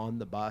like on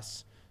the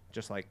bus,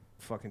 just like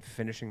fucking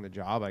finishing the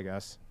job, I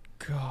guess.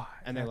 God.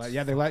 And they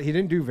let he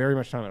didn't do very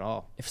much time at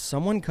all. If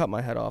someone cut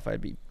my head off,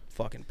 I'd be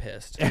fucking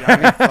pissed.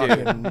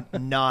 Fucking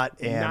not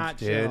amped, Not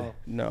dude. chill.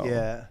 No.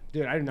 Yeah.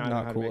 Dude, I do not know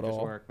Not how cool to make at this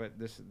all. work, but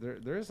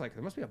there is like,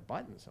 there must be a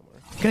button somewhere.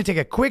 Going to take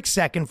a quick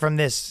second from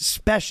this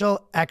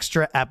special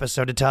extra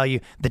episode to tell you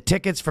the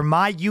tickets for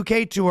my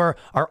UK tour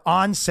are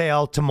on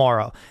sale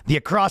tomorrow. The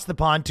Across the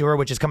Pond tour,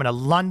 which is coming to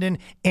London,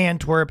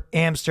 Antwerp,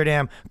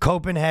 Amsterdam,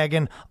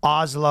 Copenhagen,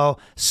 Oslo,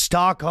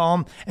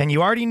 Stockholm, and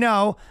you already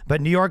know,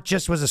 but New York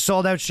just was a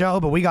sold out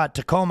show, but we got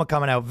Tacoma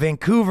coming out,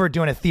 Vancouver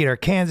doing a theater,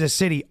 Kansas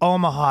City,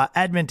 Omaha,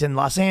 Edmonton,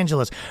 Los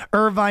Angeles,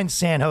 Irvine,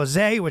 San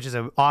Jose, which is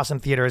an awesome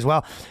theater as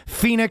well,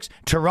 Phoenix,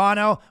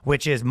 Toronto,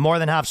 which is more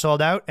than half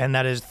sold out, and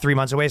that is 3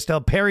 months away still,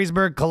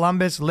 Perrysburg,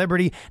 Columbus,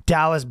 Liberty,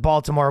 Dallas,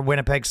 Baltimore,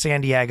 Winnipeg,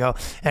 San Diego,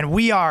 and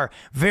we are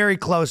very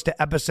close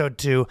to episode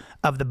 2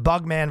 of the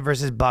Bugman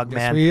versus Bugman.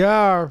 Yes, we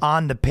are.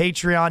 On the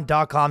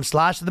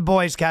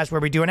patreon.com/theboyscast, where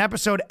we do an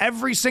episode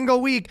every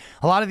single week.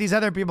 A lot of these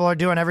other people are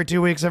doing every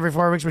 2 weeks, every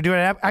 4 weeks. We're doing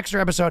an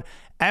extra episode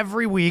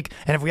every week,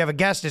 and if we have a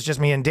guest, it's just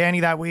me and Danny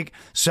that week.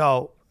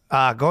 So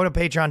go to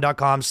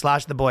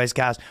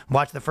patreon.com/theboyscast,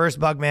 watch the first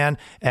Bugman,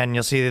 and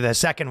you'll see the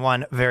second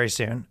one very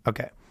soon.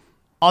 Okay.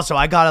 Also,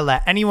 I gotta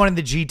let anyone in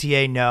the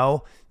GTA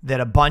know that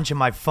a bunch of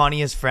my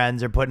funniest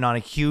friends are putting on a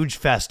huge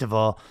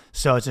festival.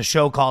 So it's a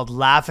show called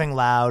Laughing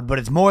Loud, but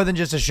it's more than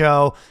just a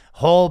show.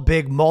 Whole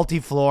big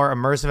multi-floor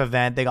immersive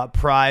event. They got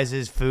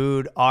prizes,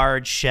 food,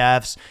 art,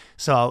 chefs.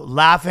 So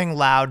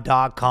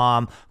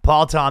laughingloud.com.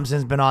 Paul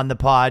Thompson's been on the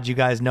pod. You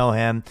guys know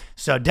him.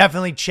 So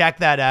definitely check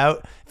that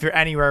out if you're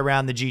anywhere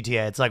around the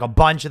GTA. It's like a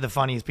bunch of the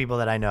funniest people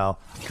that I know.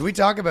 Can we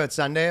talk about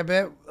Sunday a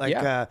bit? Like,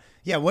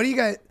 Yeah. What do you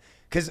guys...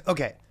 Because,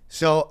 okay,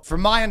 so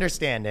from my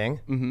understanding,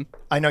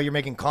 I know you're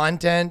making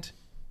content.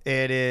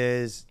 It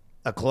is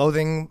a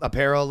clothing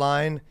apparel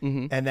line.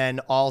 And then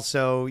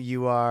also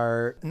you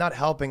are not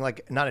helping,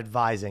 like not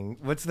advising.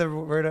 What's the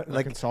word?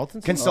 Like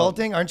consultancy?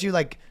 Consulting? Aren't you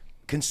like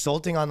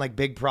consulting on like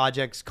big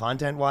projects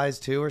content wise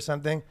too or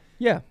something?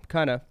 Yeah,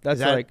 kind of. That's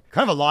Is that like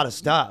kind of a lot of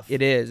stuff.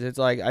 it is. It's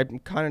like I'm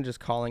kind of just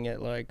calling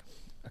it like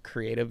a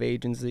creative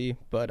agency,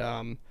 but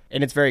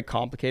and it's very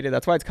complicated.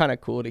 That's why it's kind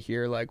of cool to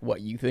hear like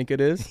what you think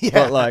it is. Yeah.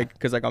 But like,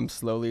 because like I'm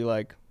slowly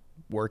like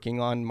working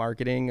on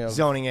marketing of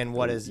Zoning in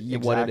what is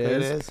exactly what it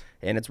is,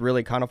 and it's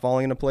really kind of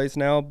falling into place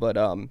now. But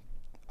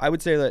I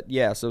would say that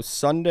so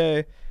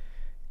Sunday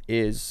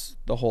is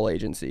the whole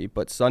agency,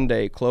 but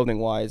Sunday clothing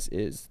wise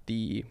is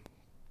the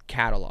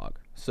catalog.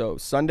 So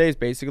Sunday's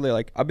basically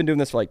like I've been doing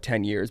this for like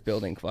 10 years,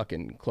 building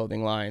fucking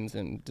clothing lines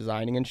and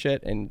designing and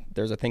shit. And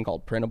there's a thing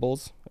called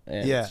printables,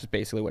 and it's just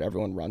basically what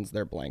everyone runs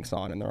their blanks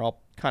on, and they're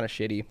all kind of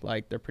shitty.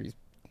 Like they're pretty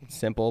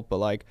simple, but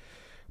like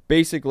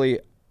basically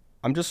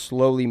I'm just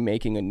slowly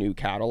making a new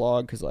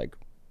catalog because like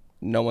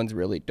no one's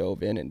really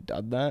dove in and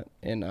done that,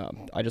 and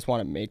I just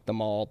want to make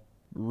them all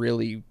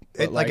really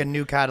like a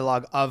new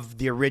catalog of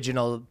the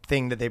original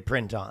thing that they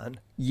print on.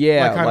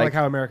 Yeah, Like kind of like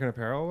how American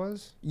Apparel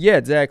was. yeah,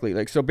 exactly.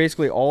 Like so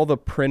basically all the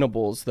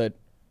printables that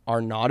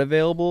are not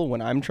available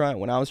when I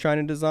was trying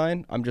to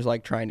design, I'm just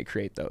like trying to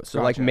create those.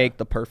 So like Gotcha. make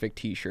the perfect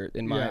t-shirt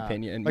in my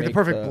opinion, and Like the make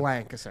perfect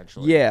blank,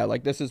 essentially. Yeah,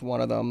 like this is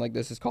one of them. Like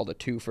this is called a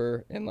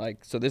twofer, and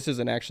like so this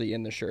isn't actually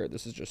in the shirt.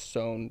 This is just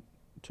sewn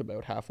to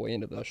about halfway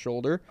into the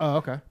shoulder. Oh,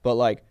 okay. But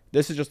like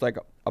this is just like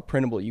a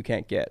printable you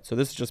can't get. So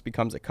this just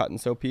becomes a cut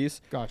and sew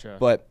piece. Gotcha.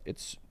 But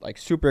it's like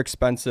super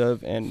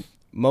expensive, and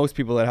most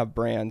people that have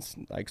brands,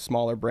 like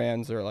smaller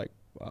brands or like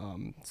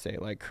say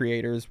like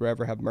creators,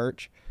 wherever, have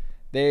merch,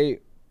 they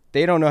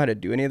don't know how to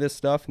do any of this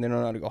stuff, and they don't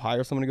know how to go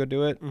hire someone to go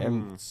do it.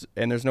 And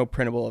there's no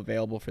printable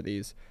available for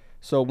these.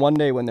 So one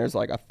day when there's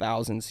like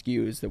 1,000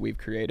 SKUs that we've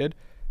created,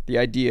 the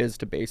idea is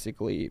to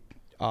basically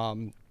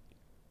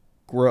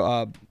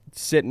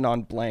sitting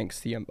on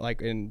blanks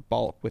like in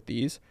bulk with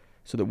these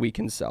so that we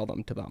can sell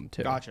them to them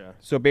too. Gotcha.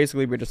 So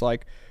basically we're just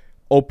like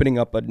opening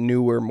up a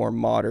newer, more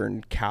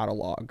modern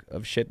catalog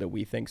of shit that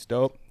we think's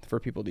dope for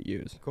people to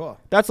use. Cool.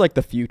 That's like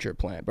the future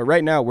plan. But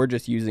right now we're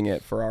just using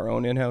it for our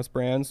own in-house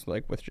brands,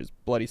 like which is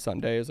Bloody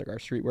Sunday is like our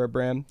streetwear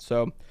brand.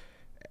 So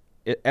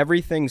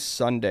everything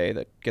Sunday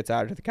that gets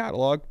added to the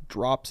catalog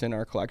drops in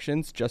our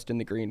collections just in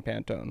the green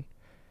Pantone.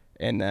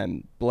 And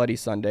then Bloody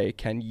Sunday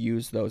can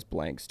use those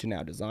blanks to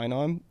now design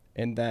on.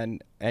 and then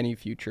any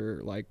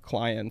future like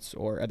clients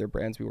or other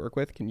brands we work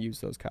with can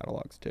use those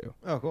catalogs too.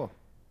 Oh, cool.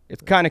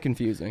 It's kind of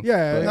confusing.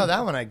 Yeah. No,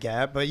 that one I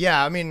get. But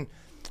yeah, I mean,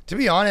 to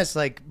be honest,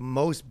 like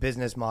most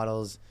business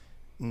models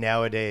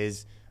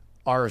nowadays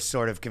are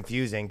sort of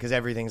confusing because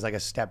everything's like a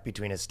step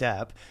between a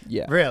step.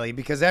 Yeah. Really,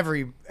 because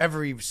every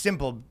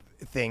simple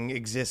thing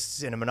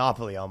exists in a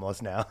monopoly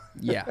almost now.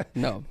 Yeah.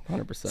 No,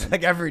 100%.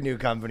 Like every new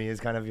company is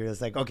kind of, you're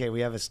just like, okay,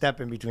 we have a step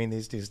in between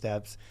these two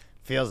steps.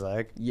 Feels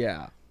like.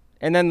 Yeah.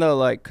 And then the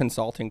like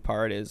consulting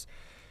part is,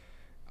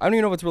 I don't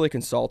even know if it's really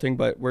consulting,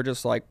 but we're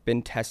just like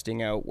been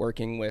testing out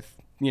working with,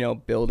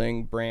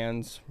 building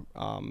brands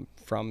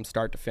from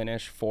start to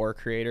finish for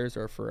creators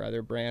or for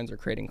other brands or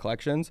creating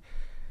collections.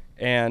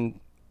 And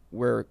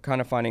we're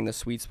kind of finding the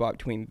sweet spot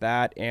between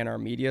that and our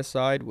media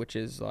side, which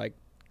is like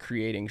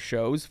creating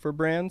shows for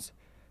brands.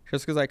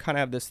 Just because I kind of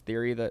have this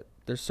theory that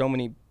there's so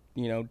many,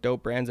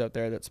 dope brands out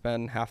there that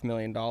spend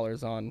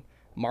 $500,000 on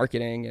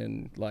marketing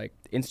and like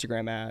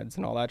Instagram ads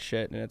and all that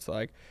shit. And it's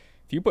like,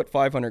 if you put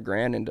 500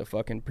 grand into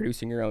fucking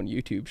producing your own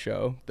YouTube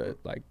show that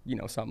like,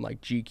 something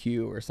like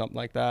GQ or something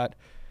like that,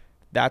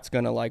 that's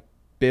going to like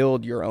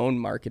build your own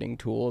marketing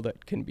tool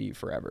that can be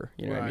forever,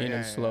 what I mean?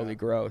 And slowly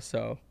grow.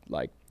 So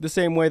like the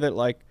same way that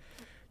like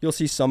you'll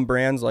see some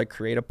brands like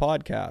create a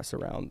podcast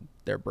around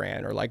their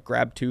brand or like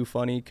grab two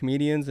funny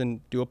comedians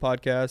and do a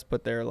podcast,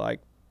 but they're like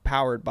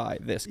powered by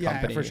this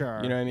company. for sure.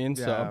 You know what I mean?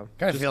 Yeah. So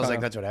Kind of just feels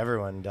like that's what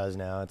everyone does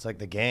now. It's like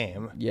the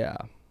game. Yeah.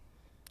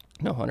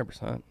 No,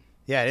 100%.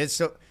 Yeah, it's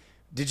so.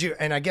 Did you?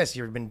 And I guess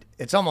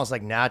it's almost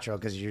like natural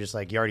because you're just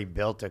like you already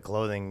built a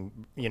clothing,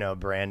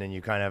 brand, and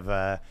you kind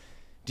of.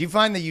 Do you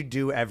find that you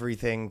do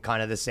everything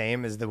kind of the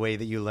same as the way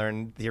that you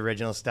learned the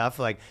original stuff?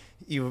 Like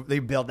you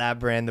built that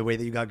brand the way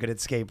that you got good at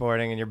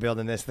skateboarding, and you're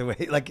building this the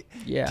way like.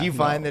 Yeah. Do you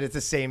find that it's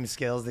the same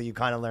skills that you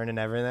kind of learn in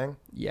everything?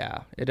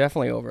 Yeah, it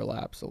definitely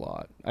overlaps a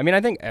lot. I mean, I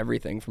think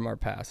everything from our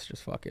past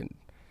just fucking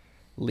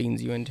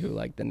leans you into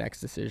like the next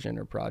decision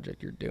or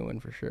project you're doing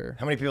for sure.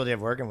 How many people do you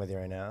have working with you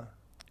right now?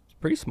 It's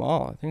pretty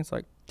small. I think it's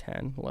like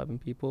 10, 11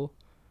 people.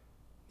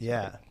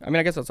 Yeah. I mean,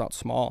 I guess that's not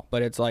small,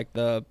 but it's like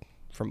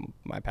from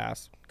my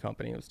past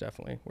company, it was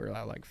definitely, we're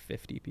at like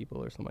 50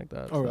 people or something like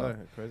that. Oh, so. really?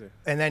 Crazy.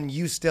 And then do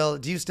you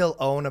still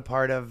own a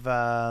part of?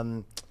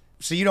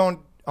 So you don't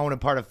own a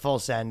part of Full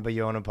Send, but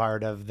you own a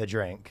part of the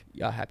drink.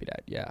 Yeah, Happy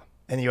Dad, yeah.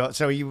 And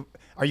are you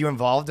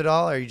involved at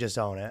all, or you just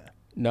own it?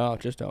 No,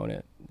 just own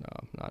it. No,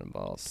 I'm not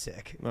involved.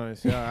 Sick.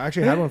 Nice. Yeah, I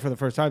actually had one for the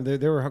first time. They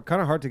were kind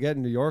of hard to get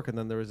in New York, and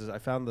then there was I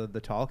found the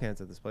tall cans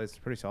at this place. It's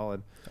pretty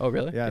solid. Oh,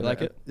 really? Yeah, you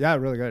like it? Yeah,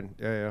 really good.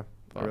 Yeah.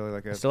 Fuck. I really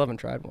like I it. still haven't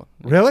tried one.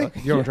 Really?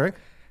 You don't drink?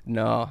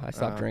 No, I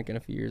stopped drinking a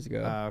few years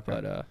ago,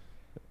 okay. but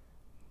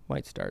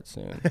might start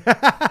soon.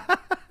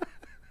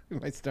 You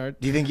might start.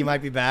 Do you think you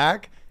might be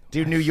back?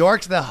 Dude, New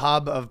York's the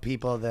hub of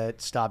people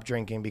that stopped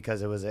drinking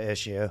because it was an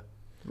issue.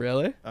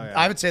 Really? Oh, yeah.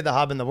 I would say the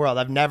hub in the world.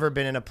 I've never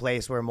been in a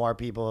place where more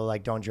people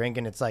like don't drink,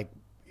 and it's like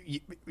you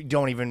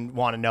don't even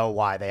want to know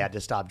why they had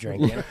to stop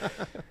drinking.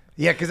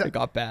 Yeah, because It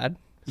got bad.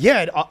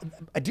 yeah,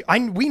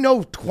 we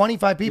know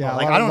 25 people. Yeah,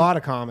 like a I don't. lot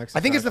of comics. I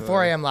think it's the especially.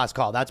 4 a.m. last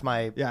call. That's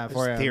my 4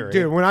 a.m. theory.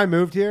 Dude, when I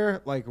moved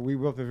here, like we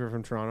moved here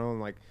from Toronto,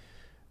 and like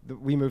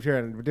we moved here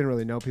and we didn't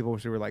really know people,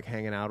 so we were like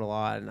hanging out a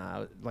lot,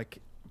 and like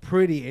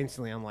pretty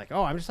instantly, I'm like,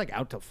 oh, I'm just like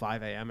out till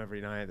 5 a.m.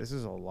 every night. This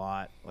is a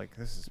lot. Like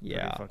this is pretty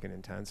fucking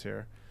intense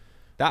here.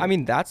 I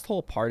mean, that's the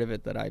whole part of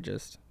it that I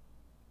just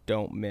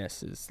don't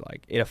miss is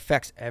like it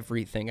affects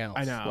everything else.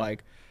 I know.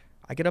 Like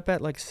I get up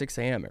at like 6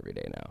 a.m. every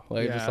day now.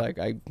 Like just Yeah. like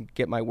I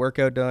get my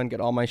workout done,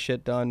 get all my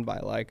shit done by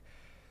like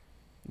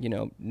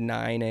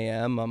 9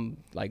 a.m. I'm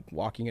like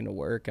walking into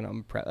work and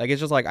I'm like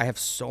it's just like I have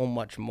so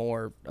much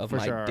more of For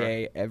my sure.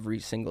 day every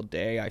single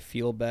day. I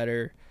feel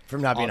better.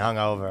 From not being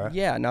hungover.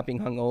 Yeah, not being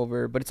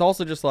hungover, but it's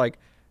also just like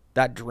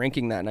that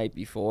drinking that night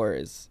before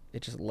it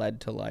just led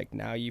to like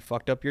now you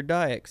fucked up your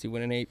diet 'cause you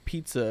went and ate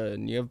pizza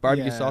and you have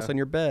barbecue Yeah. sauce on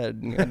your bed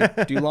and you had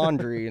to do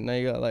laundry and now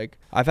you got like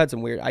I've had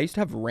some weird. I used to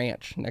have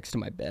ranch next to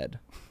my bed.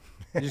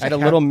 I had a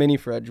little mini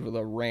fridge with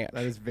a ranch,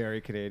 That is very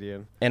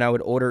Canadian. and I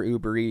would order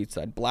Uber Eats.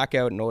 I'd black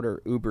out and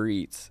order Uber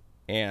Eats,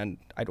 and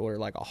I'd order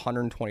like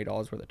 $120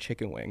 worth of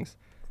chicken wings,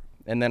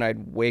 and then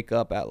I'd wake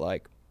up at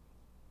like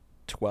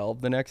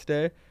 12 the next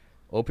day.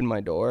 Open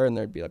my door and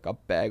there'd be like a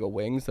bag of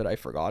wings that I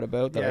forgot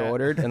about that I Yeah.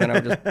 ordered, and then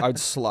I would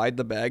slide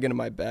the bag into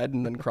my bed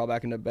and then crawl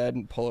back into bed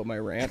and pull out my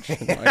ranch.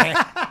 And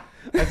like,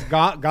 That's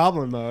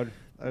goblin mode.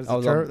 That's I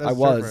was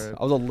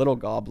a little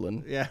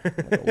goblin. Yeah.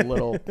 Like a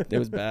little. It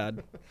was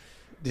bad.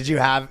 Did you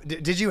have the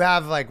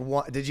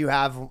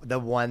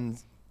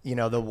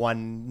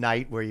one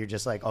night where you're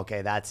just like,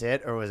 okay, that's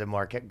it, or was it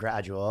more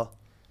gradual?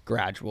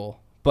 Gradual,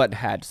 but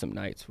had some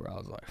nights where I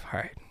was like, all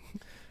right,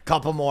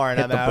 Couple more and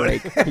hit I'm the out.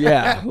 break.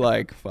 Yeah,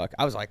 like fuck.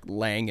 I was like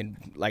laying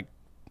and like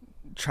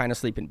trying to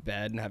sleep in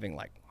bed and having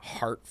like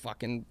heart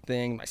fucking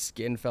thing. My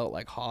skin felt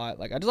like hot.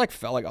 Like I just like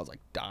felt like I was like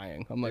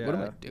dying. I'm like, what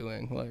am I Yeah.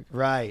 doing? Like,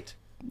 Right.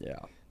 yeah.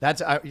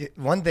 That's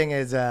one thing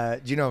is, do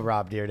you know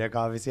Rob Deerdick?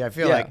 Obviously, I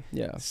feel Yeah, like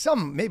yeah.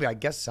 maybe I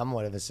guess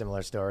somewhat of a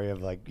similar story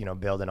of like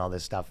building all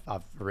this stuff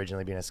off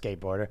originally being a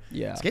skateboarder.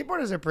 Yeah.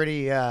 Skateboarders are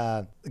pretty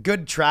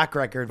good track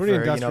record Pretty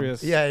for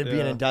industrious. being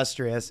Yeah.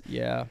 industrious.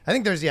 Yeah. I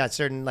think there's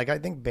certain like I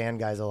think band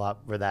guys a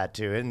lot for that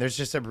too, and there's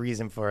just a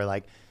reason for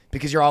like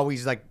because you're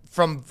always like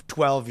from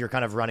 12 you're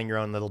kind of running your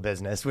own little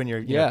business when you're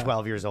you know,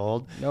 12 years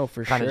old. No,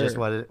 for kind of just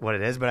sure. what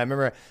it is. But I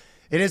remember.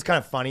 It is kind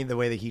of funny the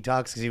way that he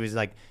talks because he was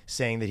like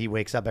saying that he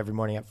wakes up every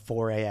morning at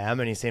 4 a.m.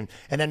 and he's saying,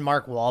 and then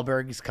Mark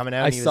Wahlberg's coming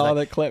out. I and he was saw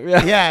like, that clip.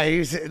 Yeah. Yeah, he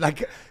was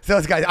like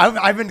those guys.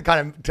 I've been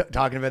kind of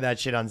talking about that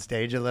shit on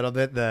stage a little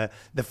bit. The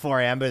 4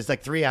 a.m. but it's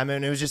like 3 a.m.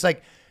 and it was just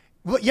like,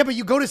 well, yeah, but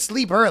you go to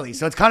sleep early,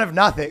 so it's kind of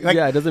nothing. Like,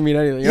 Yeah, it doesn't mean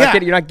anything.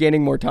 You're not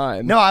gaining more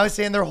time. no, I was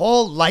saying their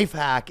whole life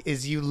hack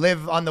is you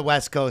live on the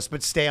West Coast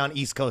but stay on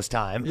East Coast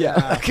time. Yeah.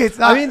 Like, it's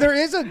not, I mean, there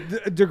is a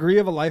degree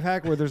of a life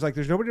hack where there's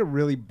nobody to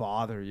really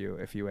bother you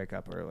if you wake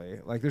up early.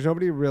 Like there's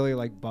nobody to really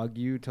like bug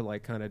you to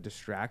like kind of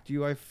distract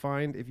you. I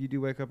find if you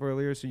do wake up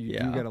earlier, so you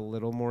do Yeah. get a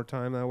little more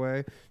time that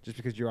way, just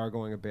because you are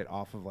going a bit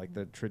off of like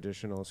the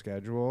traditional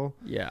schedule.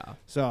 Yeah.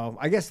 So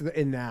I guess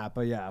in that,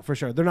 but yeah, for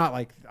sure, they're not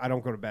like I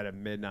don't go to bed at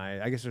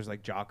midnight. I guess there's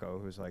like Jocko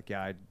who's like,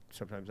 yeah,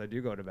 sometimes I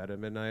do go to bed at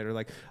midnight, or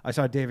like I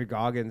saw David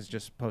Goggins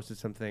just posted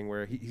something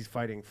where he's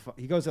fighting.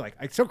 He goes to like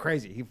it's so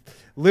crazy. He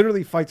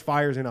literally fights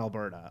fires in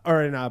Alberta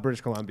or in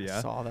British Columbia,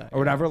 I saw that, or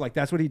whatever. Like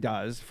that's what he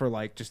does for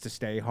like just to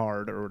stay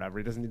hard or whatever.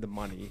 He doesn't need the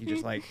money. He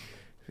just like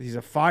he's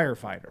a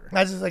firefighter.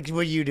 that's just like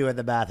what you do at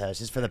the bathhouse,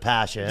 just for the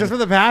passion. Just for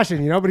the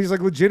passion, But he's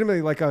like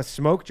legitimately like a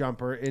smoke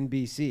jumper in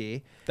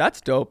BC. That's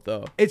dope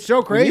though. It's so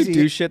When crazy. you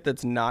do shit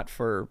that's not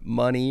for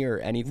money or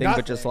anything,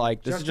 but just Nothing.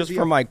 like this Just is to just be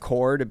for a- my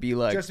core to be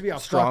like just to be a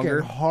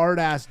stronger. fucking hard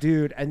ass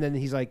dude, and then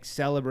he's like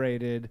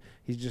celebrated.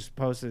 He just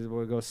posted,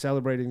 "We'll go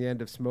celebrating the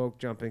end of smoke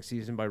jumping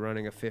season by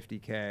running a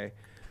 50K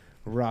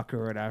ruck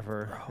or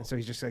whatever." And so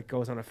he just like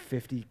goes on a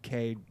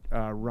 50K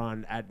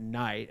run at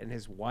night, and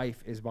his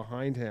wife is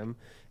behind him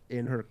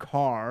in her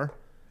car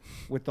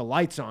with the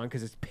lights on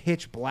because it's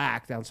pitch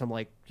black down some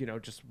like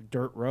just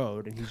dirt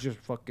road, and he's just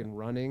fucking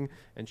running,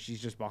 and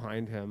she's just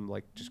behind him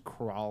like just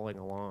crawling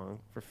along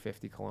for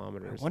 50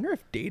 kilometers. I wonder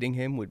if dating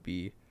him would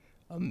be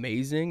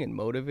amazing and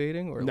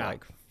motivating, or No.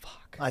 like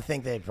fuck. I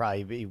think they'd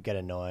probably get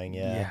annoying.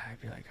 Yeah, I'd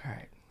be like, all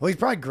right. Well, he's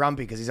probably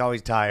grumpy because he's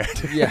always tired.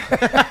 Yeah.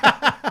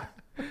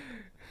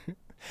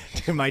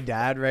 Dude, my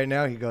dad right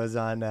now, he goes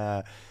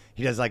on,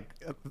 he does like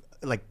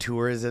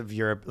tours of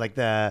Europe, like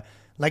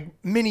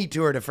mini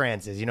Tour de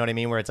France's, you know what I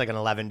mean? Where it's like an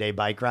 11-day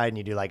bike ride and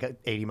you do like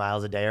 80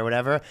 miles a day or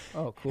whatever.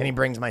 Oh, cool. And he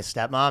brings my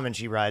stepmom and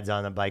she rides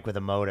on a bike with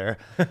a motor.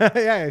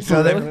 yeah,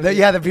 So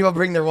the people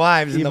bring their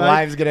wives and the E-bike?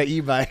 wives get an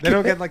e-bike. They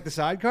don't get like the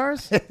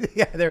sidecars.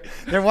 Yeah,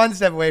 they're one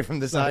step away from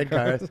the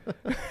sidecars.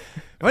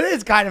 But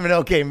it's kind of an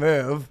okay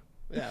move.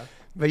 Yeah.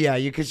 But yeah,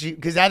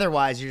 because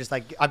otherwise you're just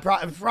like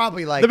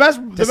probably like The to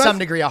some best-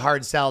 degree a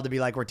hard sell to be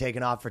like we're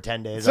taking off for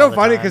 10 days. It's so all the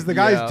funny time. because the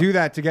guys Yeah. do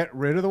that to get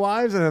rid of the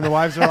wives, and then the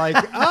wives are like,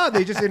 "Oh,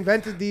 they just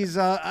invented these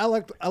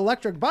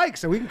electric bikes,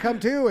 so we can come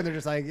too." And they're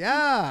just like,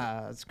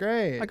 "Yeah, it's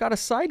great." I got a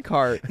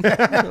sidecar.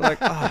 They're like,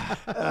 oh,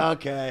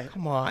 Okay,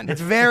 come on. it's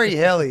very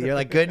hilly. You're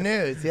like, good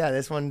news. Yeah,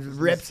 this one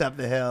rips up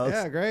the hills.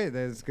 Yeah, great.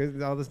 There's good.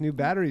 All this new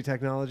battery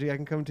technology, I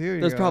can come too.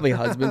 You There's go, probably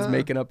husbands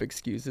making up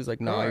excuses like,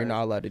 no, Alright. you're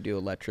not allowed to do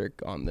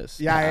electric on this.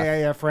 Yeah, path."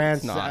 yeah.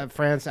 France, not.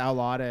 France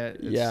outlawed it.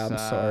 Yeah, I'm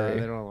sorry.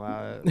 They don't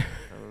allow it.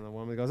 And the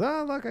woman goes,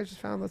 "Oh, look, I just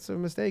found that's a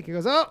mistake." He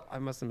goes, "Oh, I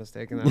must have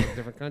mistaken that in a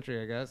different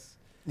country, I guess."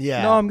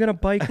 Yeah. No, I'm gonna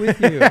bike with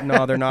you.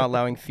 No, they're not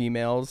allowing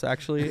females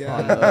actually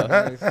on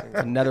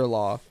the nether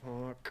law.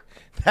 Fuck.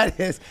 That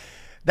is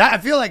that. I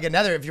feel like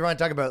another. If you want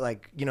to talk about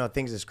like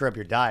things that screw up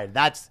your diet,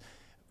 that's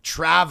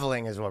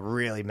traveling is what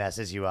really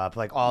messes you up.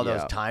 Like all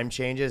those Yeah. time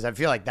changes. I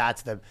feel like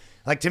that's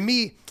to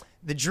me.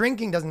 The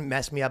drinking doesn't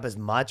mess me up as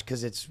much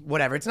because it's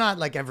whatever. It's not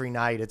like every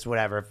night. It's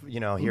whatever,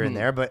 here and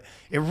there. But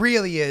it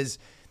really is.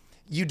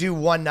 You do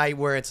one night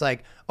where it's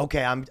like,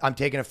 okay, I'm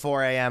taking a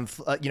 4 a.m.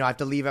 I have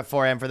to leave at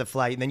 4 a.m. for the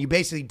flight, and then you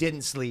basically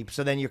didn't sleep,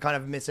 so then you kind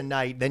of miss a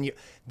night. Then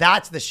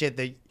that's the shit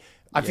that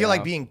I feel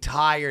like being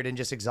tired and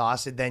just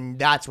exhausted. Then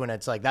that's when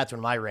it's like that's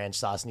when my ranch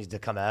sauce needs to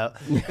come out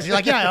because you're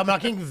like, yeah, I'm not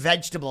getting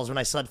vegetables when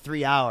I slept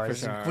 3 hours.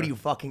 For sure. What are you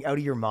fucking out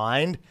of your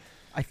mind?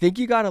 I think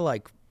you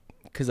gotta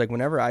because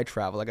whenever I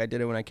travel, like I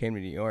did it when I came to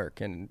New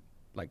York, and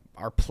like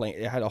our plane,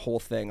 it had a whole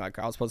thing. Like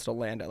I was supposed to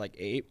land at like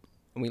 8,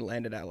 and we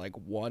landed at like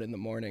 1 in the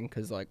morning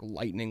because like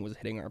lightning was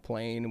hitting our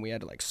plane, and we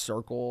had to like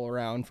circle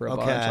around for a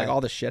bunch. Like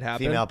all this shit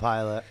happened. Female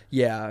pilot.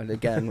 Yeah, and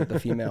again with the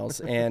females,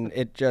 and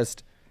it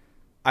just.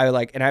 I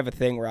have a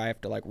thing where I have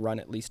to like run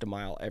at least a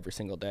mile every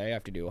single day. I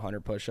have to do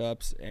 100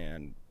 push-ups,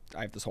 and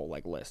I have this whole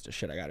like list of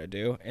shit I got to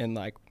do. And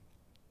like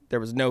there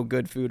was no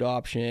good food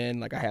option.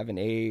 Like I haven't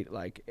ate.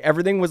 Like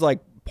everything was like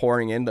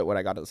pouring in. That when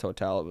I got to this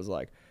hotel, it was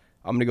like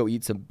I'm gonna go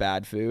eat some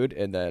bad food,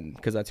 and then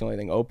because that's the only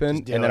thing open,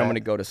 Just do and then I'm it. gonna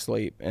go to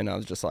sleep. And I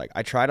was just like,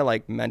 I try to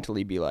like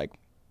mentally be like,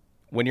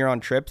 when you're on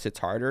trips, it's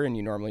harder, and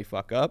you normally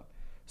fuck up.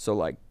 So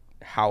like,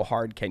 how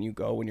hard can you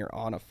go when you're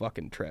on a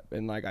fucking trip?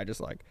 And like I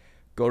just like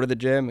go to the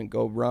gym and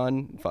go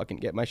run, and fucking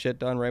get my shit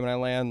done right when I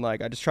land.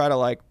 Like I just try to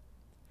like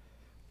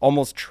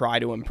almost try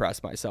to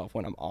impress myself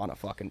when I'm on a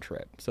fucking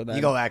trip. So then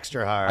You go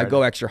extra hard. I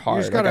go extra hard.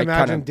 You just gotta Like, I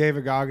imagine kinda-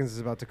 David Goggins is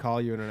about to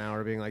call you in an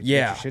hour, being like, Yeah.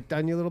 "Get your shit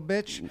done, you little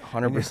bitch."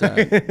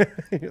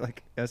 100%. You're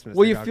like, "Yes, Mr.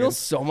 Well, you feel Goggins."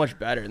 so much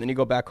better, and then you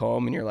go back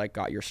home and you're like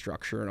got your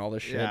structure and all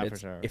this shit. Yeah, for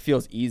sure. It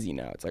feels easy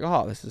now. It's like,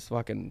 oh, this is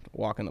fucking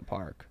walk in the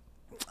park.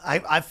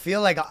 I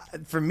feel like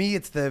for me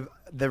it's the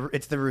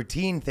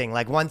routine thing.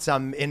 Like once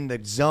I'm in the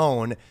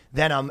zone,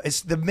 then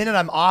it's the minute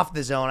I'm off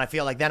the zone, I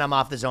feel like then I'm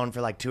off the zone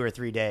for like 2 or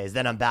 3 days.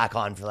 Then I'm back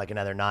on for like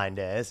another 9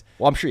 days.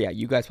 Well, I'm sure. Yeah,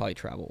 you guys probably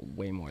travel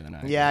way more than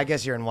I. Yeah, do. I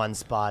guess you're in one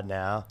spot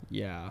now.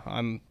 Yeah,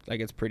 I'm like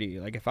it's pretty.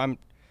 Like if I'm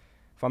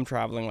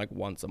traveling like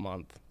once a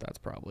month, that's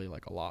probably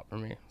like a lot for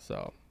me.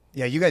 So.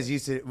 Yeah, you guys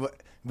used to,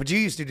 but you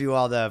used to do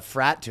all the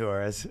frat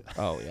tours.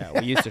 Oh yeah,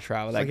 we used to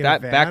travel like like in a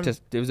that. Back van?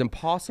 to it was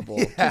impossible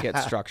to get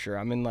structure.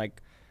 I'm in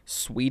like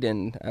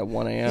Sweden at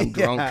 1 a.m.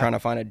 drunk Yeah. trying to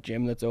find a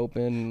gym that's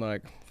open.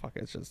 Like fuck,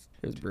 it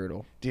was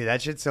brutal. Dude,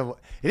 that shit's so.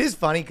 It is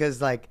funny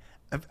because like,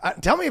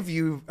 tell me if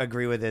you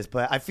agree with this,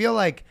 but I feel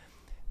like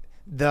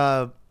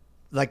the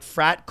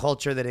frat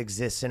culture that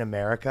exists in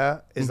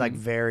America is like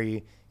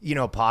very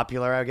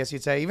popular. I guess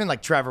you'd say even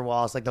like Trevor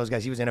Wallace, like those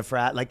guys, he was in a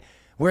frat. Like,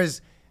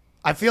 whereas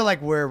I feel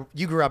like where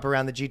you grew up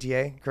around the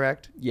GTA,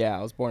 correct? Yeah,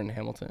 I was born in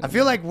Hamilton. I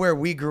feel like where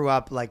we grew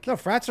up, like No,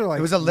 frats are like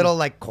it was a little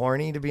like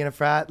corny to be in a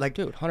frat. Like,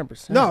 dude,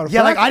 100%. No,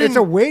 Yeah, like, I it's a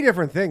didn't- way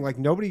different thing. Like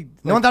nobody,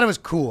 no one thought it was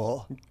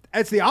cool.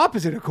 it's the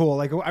opposite of cool.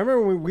 Like I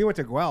remember when we went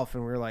to Guelph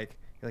and we were like,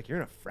 you're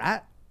in a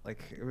frat. Like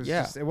it was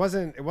Yeah. just, it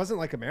wasn't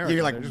like America.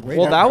 You're like, They're just way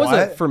Well, that different.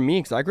 was What? for me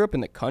because I grew up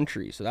in the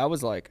country, so that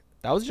was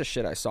just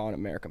shit I saw in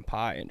American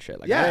Pie and shit.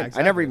 Like, Yeah, I never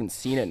exactly. even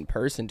seen it in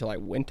person until I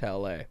went to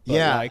LA. But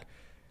Yeah. like,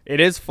 it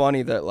is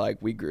funny that like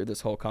we grew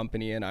this whole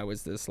company and I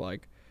was this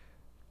like,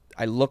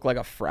 I look like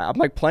a frat. I'm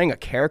like playing a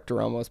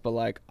character almost, but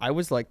like I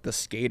was like the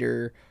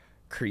skater,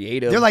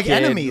 creative. They're like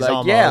kid. enemies Like,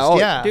 almost, Yeah,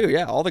 yeah. dude.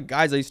 Yeah, all the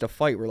guys I used to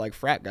fight were like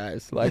frat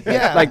guys. Like,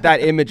 Yeah. like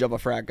that image of a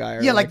frat guy.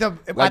 Or Yeah, like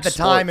at the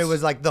time it sports.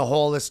 was like the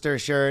Hollister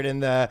shirt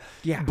and the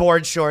Yeah.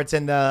 board shorts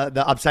and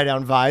the upside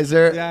down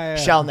visor, Yeah, yeah.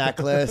 shell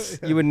necklace.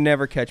 You would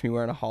never catch me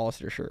wearing a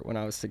Hollister shirt when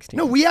I was 16.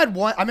 No, we had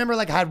one. I remember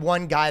had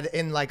one guy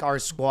in like our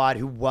squad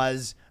who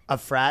was a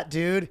frat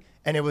dude,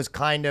 and it was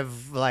kind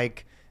of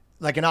like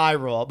an eye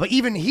roll. But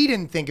even he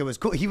didn't think it was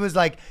cool. He was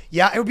like,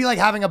 yeah, it would be like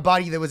having a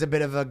buddy that was a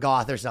bit of a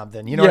goth or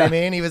something. You know what I Yeah.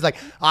 mean? He was like,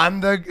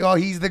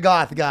 he's the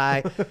goth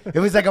guy. It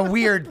was like a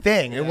weird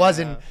thing. It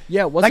wasn't.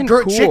 Yeah, it wasn't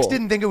like cool. chicks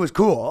didn't think it was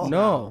cool.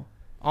 No.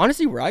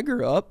 Honestly, where I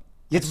grew up,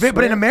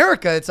 But in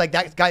America, it's like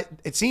that guy.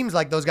 It seems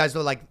like those guys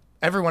were like.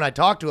 Everyone I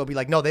talked to will be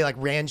like, no, they like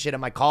ran shit at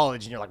my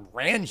college, and you're like,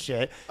 ran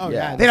shit. Oh Yeah.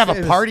 yeah, They'd have it a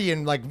was- party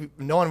and like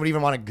no one would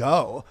even want to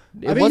go.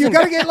 it I mean, you wasn't-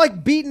 gotta get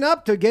like beaten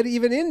up to get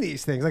even in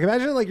these things. Like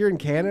imagine like you're in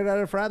Canada at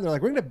a frat and they're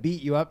like, we're gonna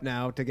beat you up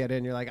now to get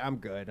in. You're like, I'm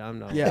good. I'm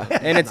not. Yeah,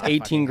 and it's not 18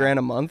 fucking grand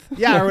a month.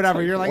 Yeah, or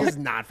whatever. You're like, it's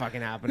not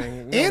fucking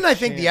happening. No And I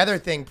think the chance. other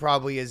thing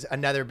probably is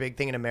another big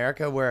thing in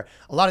America where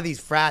a lot of these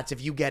frats,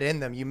 if you get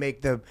in them, you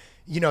make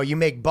you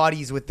make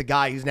buddies with the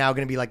guy who's now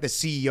going to be like the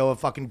CEO of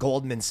fucking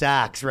Goldman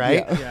Sachs,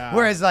 right? Yeah. Yeah.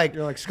 Whereas like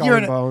You're like Skull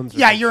and in Bones or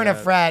yeah, some you're in a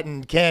shit. frat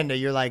in Canada.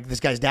 You're like this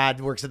guy's dad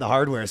works at the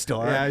hardware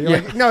store. Yeah, you're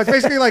like, no, it's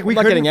basically like we I'm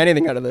not couldn't. getting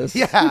anything out of this.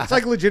 Yeah. It's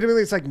like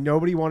legitimately, it's like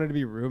nobody wanted to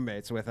be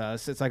roommates with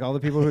us. It's like all the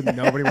people who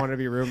nobody wanted to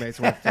be roommates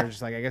with. They're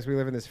just like, I guess we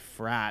live in this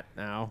frat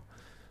now.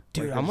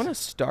 Dude, Like, I'm there's- gonna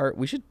start.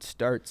 We should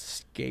start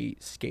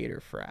skater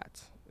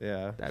frats.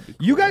 Yeah, That'd be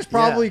You cool. guys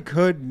probably Yeah.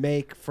 could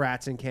make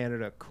frats in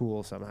Canada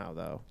cool somehow,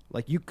 though.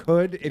 Like you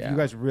could if Yeah. you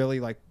guys really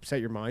like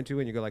set your mind to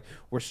it. And you go like,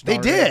 we're They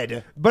starting.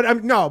 did. But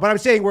I'm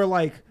saying we're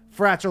like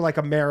frats are like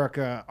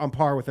America on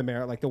par with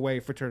America, like the way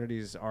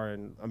fraternities are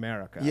in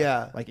America.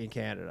 Yeah. like in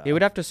Canada. It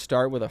would have to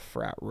start with a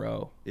frat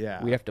row.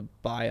 Yeah. We have to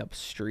buy up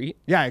street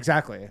Yeah,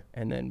 exactly.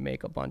 and then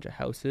make a bunch of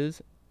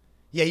houses.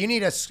 Yeah, you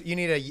need a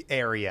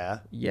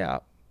area. Yeah,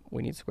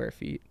 we need square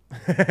feet.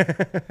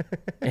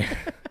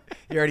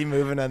 You're already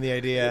moving on the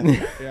idea.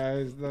 Yeah,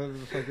 it's the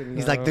fucking,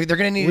 He's like they're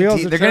gonna need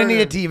wheels are they're gonna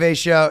need a turning. TV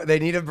show. They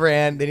need a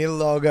brand. They need a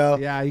logo.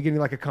 Yeah, you can do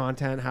like a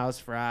content house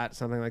frat,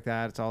 something like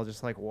that. It's all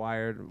just like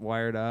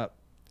wired up.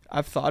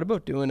 I've thought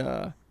about doing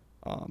a,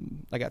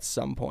 like at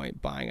some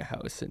point buying a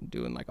house and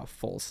doing like a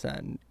full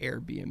send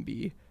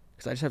Airbnb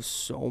because I just have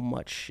so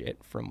much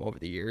shit from over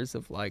the years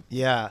of like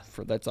Yeah.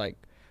 for that's like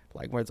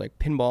where it's like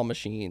pinball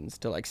machines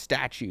to like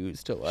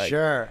statues to like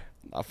Sure.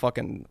 a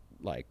fucking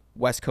like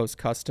West Coast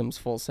Customs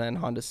full send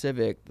Honda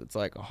Civic that's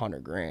like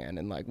 $100,000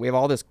 and like we have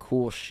all this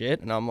cool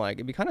shit and I'm like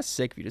it'd be kind of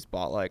sick if you just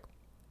bought like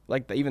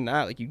even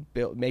that like you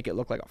make it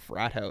look like a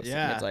frat house and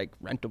Yeah. it's like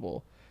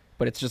rentable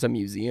but it's just a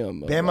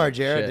museum of, Bam like,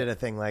 Margera shit. did a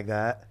thing like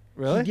that.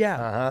 Really? Yeah,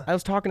 Uh-huh. I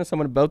was talking to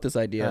someone about this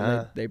idea Uh-huh.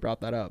 and they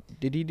brought that up.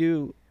 Did he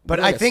do But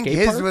like I a think skate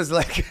his park? was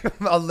like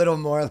a little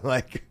more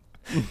like,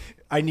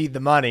 I need the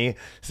money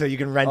so you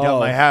can rent out Oh.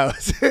 my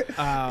house.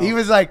 He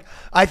was like,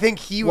 I think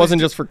he was.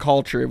 wasn't just for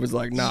culture. It was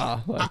like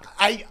nah.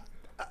 Like,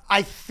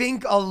 I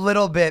think a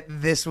little bit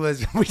this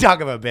was, we talk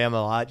about Bam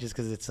a lot just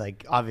because it's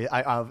like,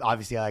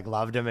 obviously I like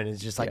loved him and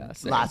it's just like Yeah,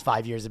 same. last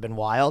 5 years have been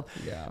wild.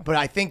 Yeah. But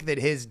I think that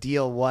his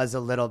deal was a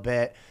little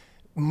bit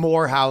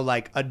more how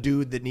like a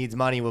dude that needs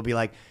money will be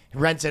like,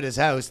 rents at his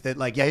house that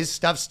like, yeah, his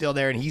stuff's still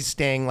there and he's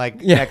staying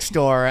like next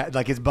door at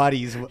like his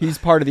buddies. He's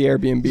part of the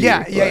Airbnb.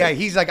 Yeah.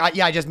 He's like,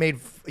 I just made,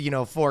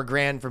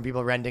 $4,000 from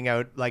people renting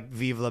out like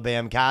Vive La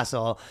Bam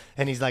Castle.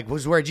 And he's like,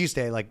 where'd you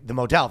stay? Like the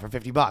motel for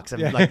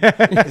 $50. I'm like,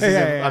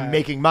 I'm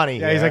making money.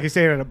 Yeah, here. he's like he's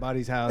staying at a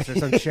buddy's house or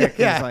some chick.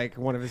 Yeah. Is like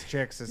one of his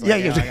chicks is like, yeah,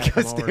 you I have to gotta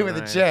go come stay over with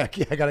a tonight. chick.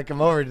 Yeah, I got to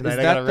come over tonight. Is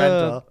I got a that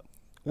rental.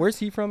 Where's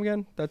he from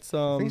again? That's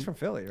I think he's from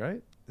Philly,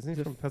 right? Isn't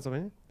he from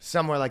Pennsylvania?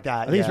 Somewhere like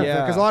that. I think he's from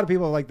Yeah. because a lot of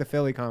people like the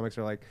Philly comics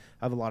are like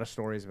have a lot of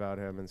stories about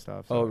him and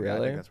stuff. So, Oh, yeah, I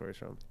really? think that's where he's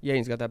from. Yeah,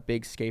 he's got that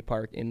big skate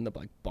park in the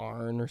like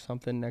barn or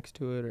something next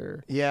to it,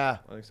 or Yeah,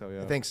 I think so.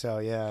 Yeah. I think so.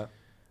 Yeah.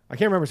 I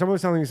can't remember. Someone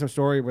was telling me some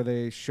story where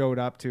they showed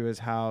up to his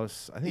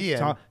house. I think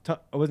Ian.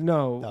 was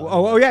no. No,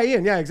 Oh yeah,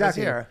 Ian. Yeah,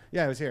 exactly. here.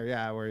 Yeah, it was here.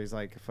 Yeah, where he's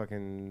like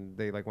fucking.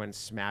 They like went and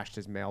smashed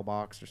his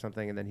mailbox or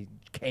something, and then he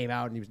came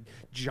out and he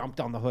jumped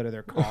on the hood of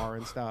their car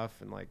and stuff,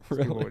 and like people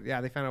Really? would-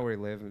 yeah, they found out where he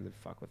lived and they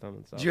fuck with him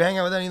and stuff. Did you hang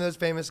out with any of those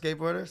famous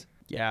skateboarders?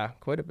 yeah,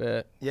 quite a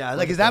bit. Yeah,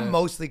 like is that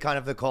mostly kind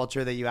of the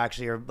culture that you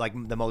actually are like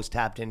the most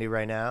tapped into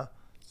right now?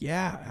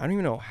 Yeah, I don't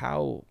even know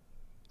how.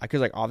 Because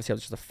like obviously I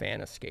was just a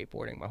fan of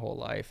skateboarding my whole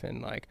life,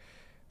 and like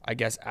I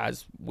guess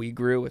as we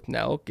grew with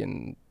Nelk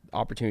and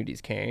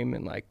opportunities came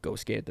and like go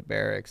skate at the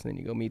barracks and then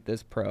you go meet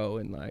this pro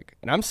and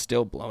I'm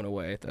still blown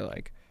away that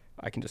like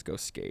I can just go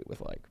skate with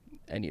like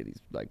any of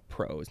these like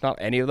pros. Not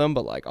any of them,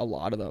 but like a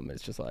lot of them.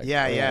 It's just like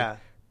Yeah, or, like, yeah.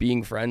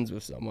 being friends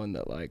with someone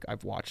that like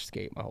I've watched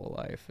skate my whole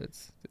life.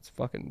 It's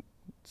fucking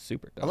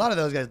super dope. A lot of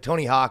those guys,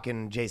 Tony Hawk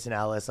and Jason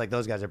Ellis, like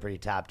those guys are pretty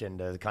tapped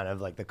into kind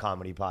of like the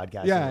comedy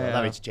podcast. Yeah, world. yeah.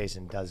 I mean,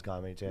 Jason does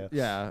comedy too.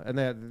 Yeah, and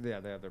they have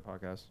their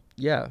podcast.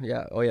 Yeah.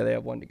 Oh yeah, they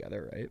have one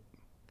together, right?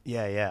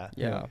 Yeah.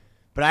 Yeah.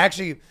 But I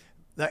actually,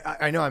 like,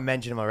 I know I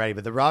mentioned him already,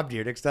 but the Rob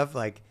Dyrdek stuff,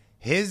 like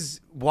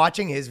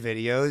watching his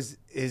videos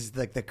is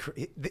like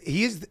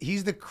he's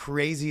the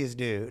craziest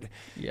dude.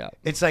 Yeah.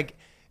 It's like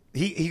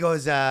he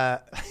goes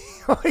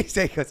what did he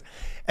say? He goes,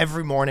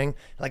 every morning,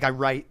 like I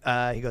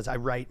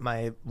write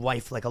my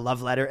wife like a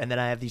love letter, and then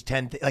I have these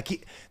 10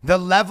 the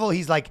level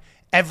he's like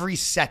every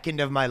second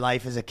of my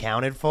life is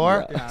accounted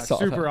for. Yeah. Yeah, Saw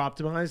super that.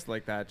 optimized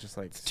like that. Just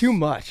like Too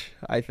much,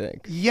 I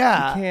think.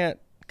 Yeah. You can't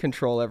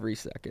control every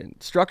second.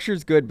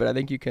 Structure's good, but I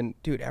think you can,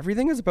 dude,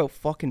 everything is about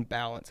fucking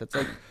balance. It's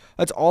like,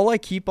 that's all I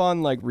keep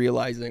on like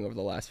realizing over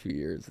the last few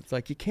years. It's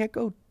like, you can't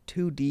go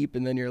too deep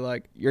and then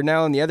you're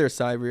now on the other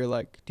side where you're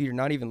like, dude, you're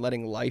not even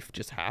letting life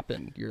just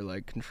happen. You're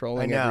like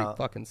controlling I know. every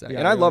fucking second. Yeah,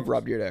 and I really. love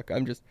Rob Dyrdek.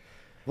 I'm just,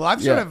 Well,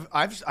 I've Yeah.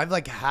 I've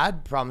like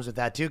had problems with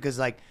that too, because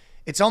like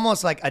it's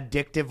almost like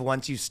addictive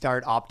once you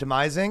start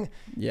optimizing.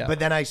 Yeah. But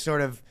then I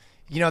sort of,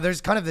 there's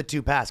kind of the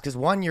two paths, because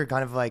one, you're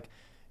kind of like,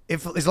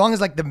 as long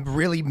as like the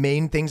really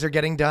main things are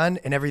getting done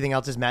and everything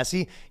else is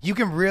messy, you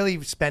can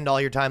really spend all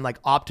your time like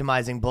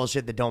optimizing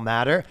bullshit that don't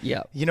matter.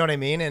 Yeah. You know what I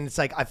mean? And it's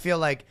like, I feel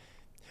like,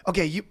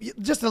 okay, you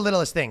just the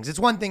littlest things. It's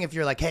one thing if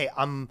you're like, hey,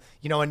 I'm,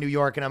 in New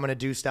York and I'm going to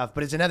do stuff.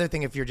 But it's another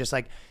thing if you're just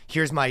like,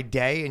 here's my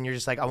day. And you're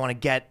just like, I want to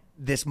get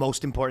this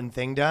most important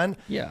thing done.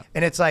 Yeah.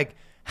 And it's like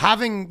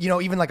having,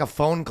 even like a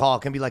phone call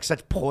can be like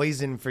such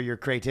poison for your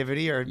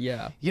creativity, or,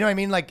 Yeah. you know what I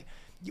mean? Like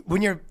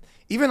when you're,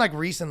 even like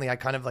recently, I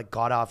kind of like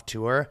got off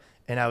tour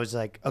and I was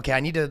like, okay, I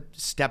need to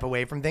step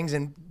away from things,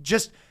 and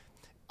just,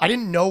 I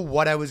didn't know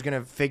what I was going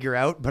to figure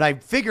out, but I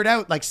figured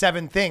out like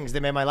 7 things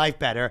that made my life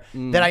better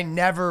that I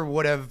never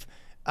would have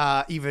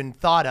even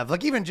thought of.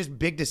 Like even just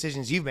big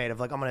decisions you've made of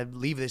like, I'm going to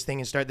leave this thing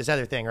and start this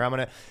other thing,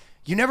 or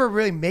you never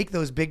really make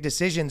those big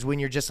decisions when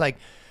you're just like,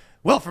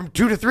 well, from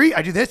 2 to 3,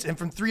 I do this, and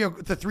from 3 to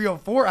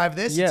 3:04, I have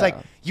this. Yeah. It's like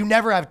you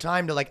never have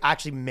time to like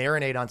actually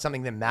marinate on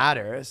something that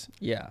matters.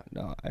 yeah,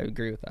 no, I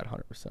agree with that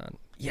 100%.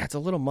 Yeah, it's a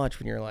little much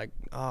when you're like,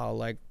 oh,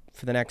 like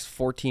for the next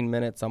 14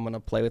 minutes, I'm going to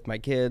play with my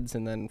kids.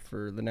 And then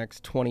for the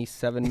next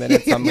 27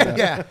 minutes, I'm going to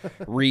Yeah.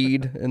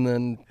 read. And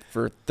then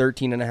for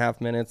 13 and a half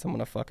minutes, I'm going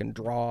to fucking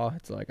draw.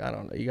 It's like, I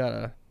don't know. You got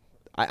to,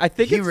 I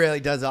think He it's, really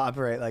does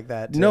operate like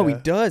that. no, too.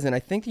 he does. And I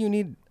think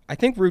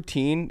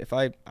routine,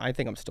 I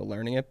think I'm still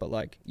learning it, but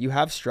like you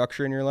have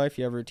structure in your life,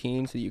 you have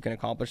routine so you can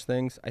accomplish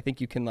things. I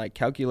think you can like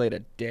calculate a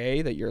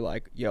day that you're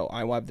like, yo,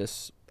 I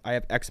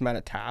have X amount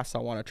of tasks I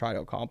want to try to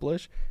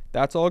accomplish.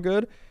 That's all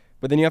good.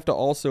 But then you have to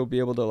also be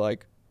able to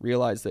like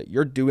realize that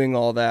you're doing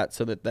all that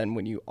so that then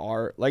when you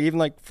are like, even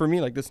like for me,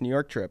 like this New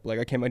York trip, like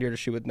I came out here to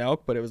shoot with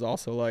Nelk, but it was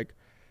also like,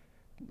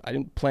 I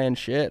didn't plan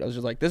shit. I was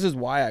just like, this is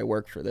why I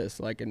worked for this.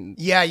 Like, and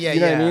Yeah, you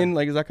know what I yeah. mean?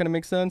 Like, is that going to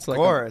make sense? Like,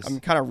 course. I'm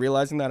kind of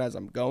realizing that as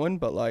I'm going,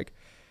 but like,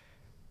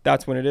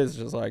 that's when it is. It's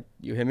just like,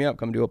 you hit me up,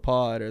 come do a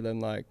pod. Or then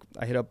like,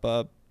 I hit up, I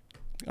don't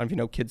know if you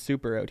know Kid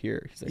Super out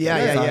here. He's like Yeah, a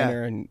yeah, yeah.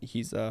 designer, and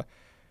he's, and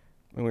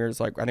we were just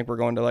like, I think we're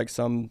going to like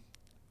some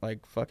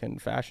like fucking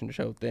fashion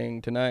show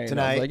thing tonight. And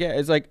I was like, yeah,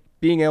 it's like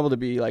being able to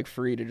be like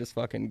free to just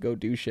fucking go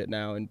do shit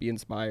now and be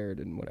inspired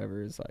and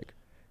whatever is like,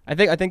 I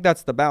think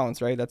that's the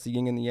balance, right? That's the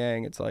yin and the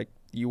yang. It's like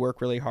you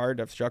work really hard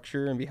to have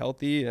structure and be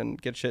healthy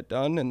and get shit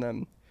done, and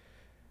then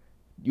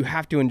you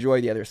have to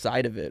enjoy the other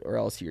side of it, or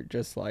else you're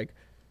just like,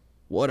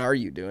 what are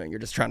you doing? You're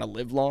just trying to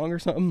live long or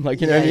something?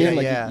 Like, you know what I mean?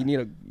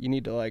 Like, you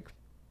need to like.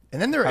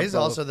 And then there have is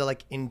both. also the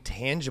like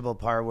intangible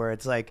part where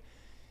it's like,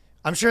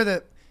 I'm sure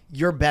that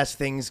your best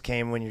things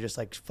came when you're just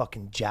like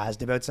fucking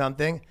jazzed about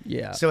something.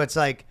 Yeah. So it's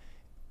like,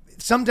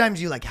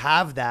 sometimes you like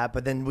have that,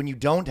 but then when you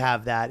don't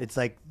have that, it's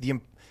like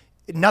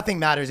nothing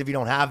matters if you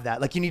don't have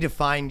that. Like, you need to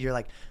find your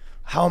like,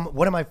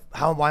 why am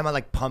I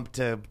like pumped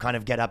to kind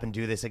of get up and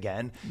do this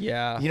again?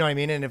 Yeah. You know what I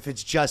mean? And if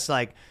it's just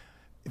like,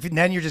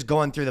 then you're just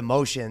going through the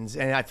motions,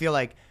 and I feel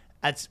like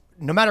that's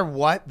no matter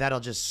what,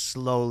 that'll just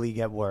slowly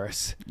get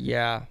worse.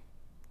 Yeah.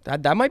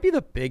 That might be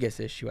the biggest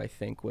issue, I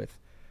think, with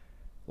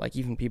like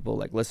even people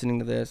like listening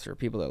to this, or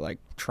people that like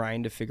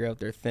trying to figure out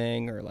their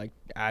thing or like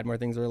add more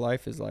things to their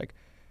life, is like,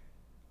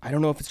 I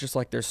don't know if it's just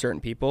like there's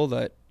certain people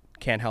that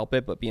can't help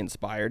it but be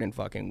inspired and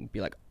fucking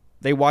be like,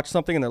 they watch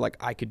something and they're like,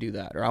 I could do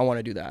that, or I want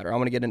to do that, or I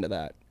want to get into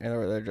that. And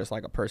they're just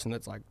like a person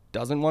that's like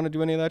doesn't want to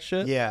do any of that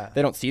shit. Yeah.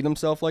 They don't see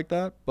themselves like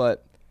that.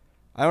 But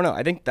I don't know.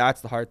 I think that's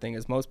the hard thing,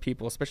 is most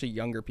people, especially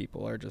younger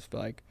people, are just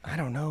like, I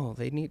don't know.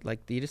 They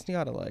just need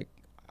to like,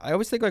 I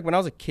always think like when I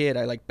was a kid,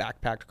 I like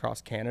backpacked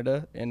across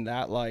Canada, and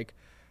that like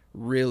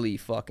really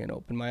fucking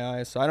opened my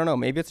eyes. So I don't know.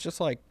 Maybe it's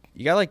just like,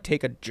 you gotta like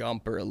take a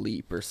jump or a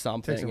leap or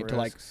something to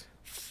like,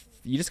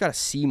 you just gotta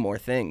see more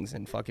things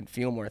and fucking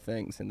feel more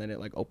things, and then it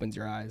like opens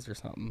your eyes or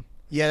something.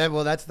 Yeah,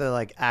 well, that's the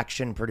like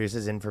action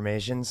produces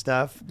information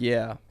stuff.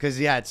 Yeah. Because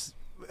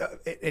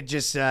it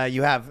just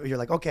you're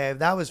like, okay,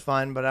 that was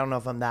fun, but I don't know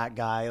if I'm that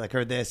guy, like,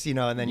 or this, you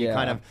know, and then you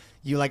kind of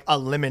like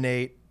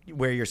eliminate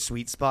where your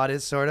sweet spot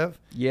is, sort of.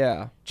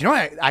 Yeah. Do you know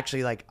what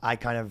I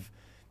kind of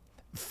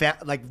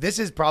like, this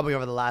is probably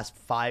over the last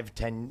 5,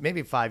 10,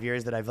 maybe 5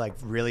 years that I've like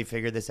really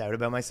figured this out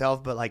about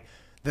myself. But like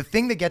the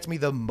thing that gets me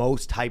the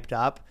most hyped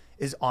up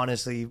is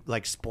honestly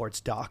like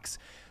sports docs,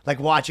 like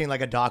watching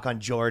like a doc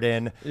on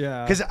Jordan.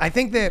 Yeah. Because I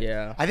think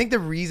the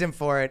reason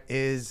for it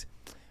is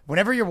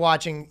whenever you're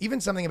watching even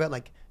something about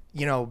like,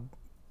 you know,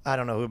 I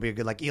don't know who would be a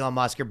good, like Elon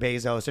Musk or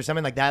Bezos or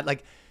something like that,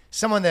 like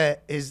someone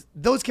that is,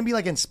 those can be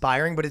like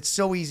inspiring, but it's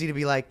so easy to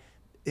be like,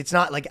 it's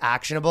not like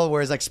actionable.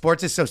 Whereas like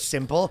sports is so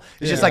simple.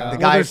 It's just like the Well,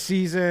 guy. there's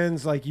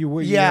seasons, like you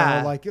would,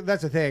 like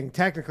that's the thing.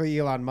 Technically,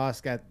 Elon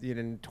Musk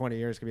in 20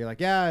 years could be like,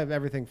 yeah,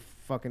 everything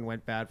fucking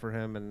went bad for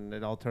him and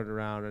it all turned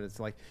around, and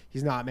it's like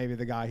he's not maybe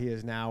the guy he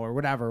is now or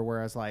whatever.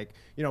 Whereas like,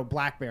 you know,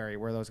 BlackBerry,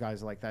 where those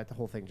guys are like that, the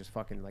whole thing just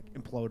fucking like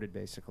imploded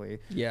basically.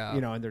 Yeah.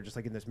 You know, and they're just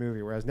like in this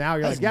movie. Whereas now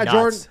you're That's like, yeah,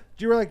 nuts.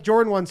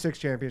 Jordan won 6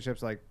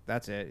 championships. Like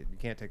that's it. You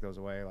can't take those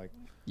away. Like,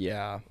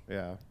 Yeah.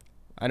 yeah.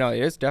 I know,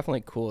 it is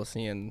definitely cool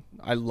seeing.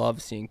 I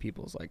love seeing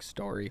people's like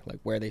story, like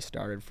where they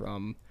started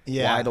from,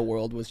 why the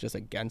world was just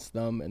against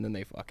them, and then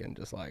they fucking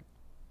just like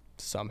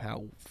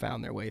somehow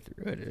found their way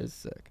through it. It is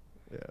sick.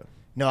 Yeah.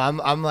 No,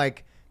 I'm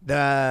like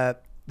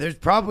there's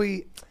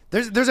probably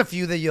there's a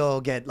few that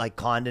you'll get like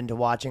conned into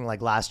watching, like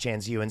Last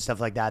Chance U and stuff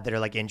like that are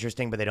like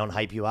interesting, but they don't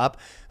hype you up.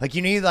 Like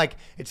you need like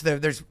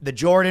there's the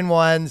Jordan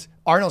ones.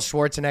 Arnold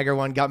Schwarzenegger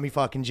one got me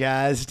fucking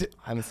jazzed.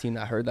 I haven't seen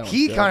that. Heard that one.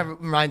 He kind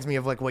of reminds me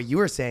of like what you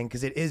were saying,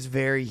 because it is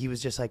very. He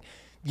was just like,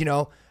 you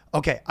know,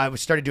 okay, I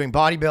started doing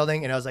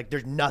bodybuilding, and I was like,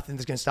 there's nothing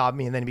that's gonna stop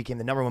me. And then he became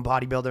the #1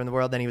 bodybuilder in the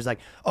world. Then he was like,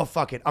 oh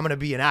fuck it, I'm gonna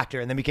be an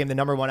actor, and then became the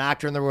 #1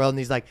 actor in the world. And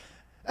he's like,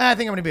 I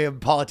think I'm gonna be a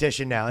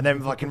politician now, and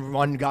then fucking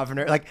one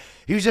governor. Like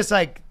he was just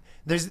like,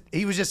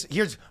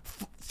 here's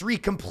 3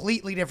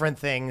 completely different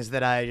things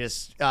that I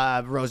just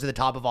rose to the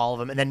top of all of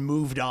them, and then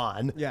moved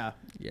on. Yeah.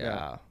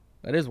 Yeah.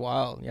 That is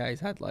wild. Yeah, he's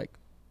had like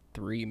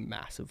 3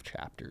 massive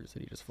chapters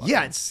that he just fucking.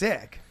 Yeah, it's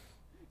sick.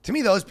 To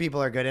me, those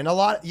people are good, and a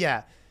lot.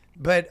 Yeah,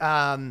 but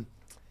I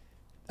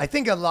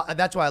think a lot.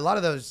 That's why a lot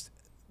of those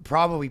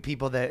probably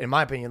people that, in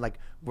my opinion, like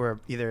were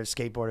either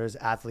skateboarders,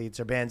 athletes,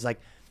 or bands, like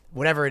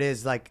whatever it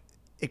is, like.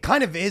 It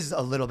kind of is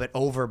a little bit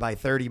over by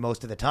 30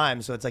 most of the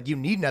time. So it's like you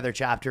need another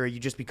chapter, or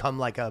you just become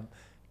like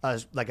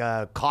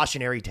a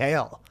cautionary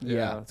tale.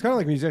 Yeah. It's kind of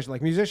like musicians.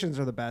 Like musicians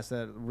are the best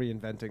at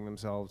reinventing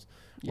themselves.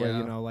 Where, Yeah.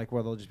 you know, like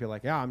where they'll just be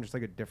like, yeah, I'm just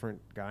like a different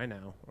guy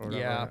now. Or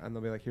whatever. Yeah. And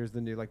they'll be like, here's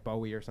the new like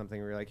Bowie or something.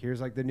 Where you're like, here's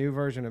like the new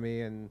version of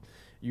me. And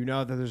you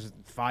know that there's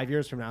 5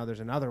 years from now, there's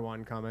another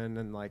one coming.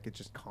 And like, it's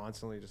just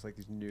constantly just like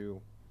these new,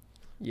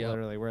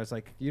 literally. Whereas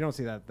like, you don't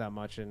see that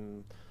much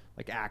in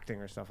like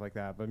acting or stuff like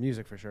that. But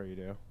music for sure you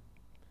do.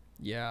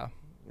 Yeah.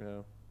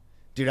 Yeah.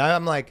 Dude,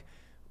 I'm like,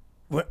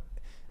 what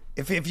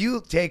if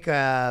you take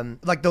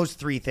like those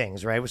 3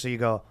 things, right? So you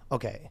go,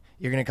 okay,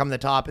 you're gonna come to the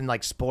top in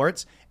like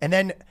sports, and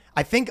then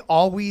I think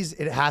always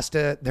there has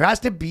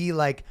to be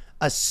like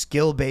a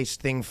skill-based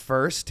thing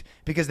first,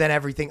 because then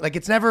everything, like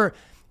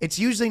it's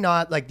usually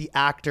not like the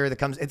actor that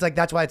comes. It's like,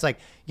 that's why it's like,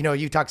 you know,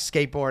 you talk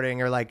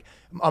skateboarding or like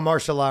a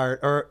martial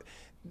art, or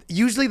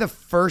usually the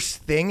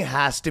first thing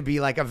has to be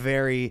like a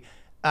very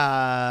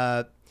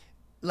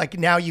like,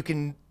 now you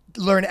can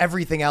learn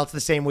everything else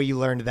the same way you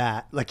learned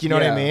that. Like, you know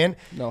what I mean?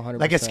 No, 100%.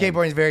 Like a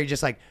skateboarding is very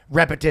just like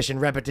repetition,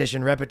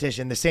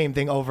 the same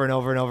thing over and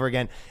over and over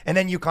again. And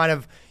then you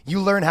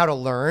learn how to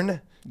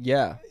learn.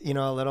 Yeah. you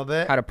know, a little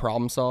bit. How to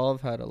problem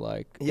solve, how to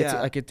like, it's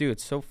Yeah. like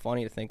it's so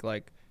funny to think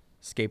like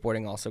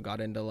skateboarding also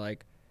got into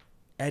like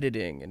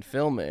editing and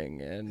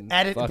filming and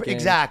fucking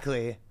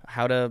Exactly.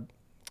 how to,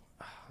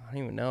 I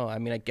don't even know. I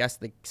mean, I guess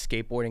the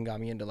skateboarding got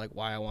me into like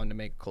why I wanted to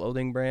make a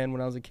clothing brand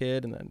when I was a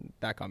kid, and then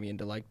that got me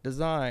into like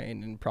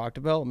design and product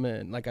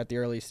development, like at the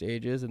early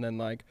stages, and then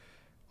like,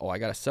 oh, I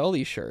gotta sell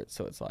these shirts,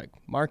 so it's like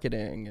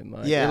marketing and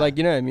like, Yeah. like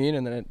you know what I mean.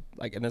 And then it,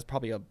 like, and there's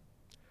probably a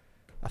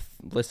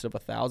list of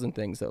 1,000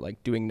 things that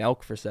like doing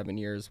Nelk for 7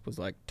 years was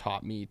like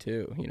taught me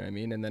too. You know what I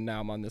mean? And then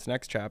now I'm on this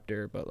next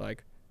chapter, but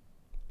like,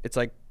 it's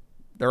like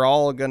they're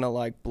all gonna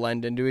like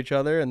blend into each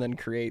other and then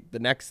create the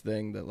next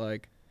thing that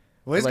like.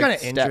 Well, it's like kind of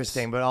steps.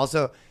 interesting, but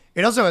also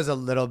it also is a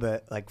little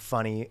bit like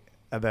funny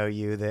about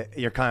you that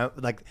you're kind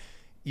of like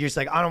you're just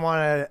like I don't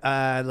want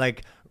to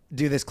like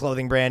do this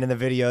clothing brand in the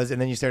videos,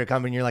 and then you started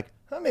coming and you're like,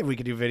 oh, maybe we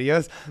could do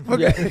videos.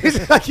 Yeah.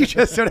 It's like you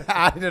just sort of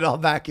added it all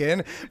back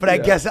in, but I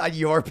Yeah. guess at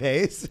your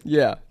pace.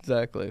 Yeah,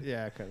 exactly.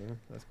 Yeah, kind of.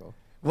 That's cool.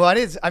 Well, it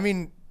is. I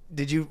mean,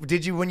 did you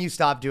when you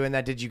stopped doing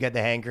that? Did you get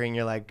the hankering?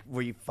 You're like,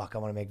 were you fuck? I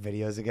want to make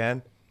videos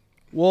again.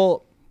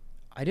 Well,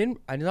 I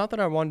didn't. I not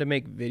that I wanted to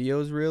make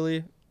videos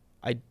really.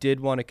 I did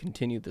want to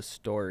continue the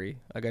story.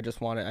 Like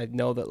I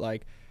know that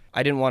like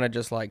I didn't want to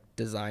just like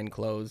design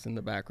clothes in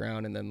the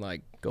background and then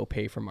like go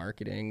pay for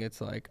marketing. It's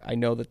like I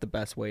know that the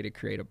best way to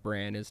create a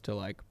brand is to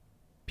like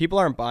people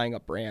aren't buying a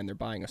brand, they're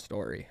buying a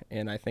story.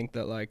 And I think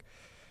that like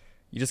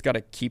you just got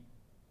to keep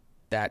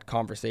that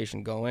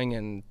conversation going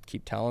and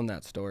keep telling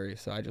that story.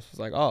 So I just was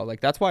like, oh, like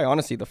that's why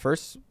honestly the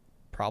first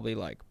probably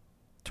like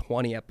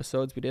 20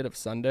 episodes we did of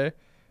Sunday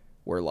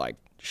were like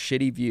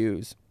shitty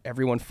views.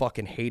 Everyone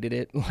fucking hated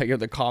it. Like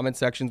the comment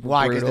sections were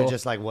Why? Because brutal. they're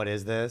just like, what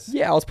is this?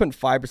 Yeah, I was putting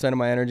 5% of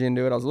my energy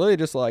into it. I was literally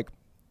just like,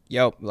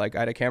 yo, like I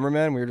had a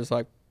cameraman. We were just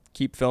like,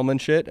 keep filming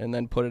shit and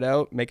then put it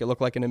out, make it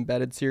look like an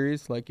embedded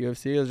series like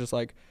UFC. It was just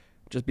like,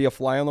 just be a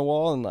fly on the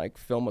wall and like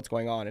film what's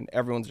going on. And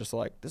everyone's just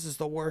like, this is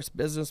the worst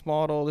business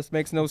model. This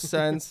makes no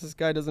sense. This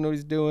guy doesn't know what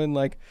he's doing.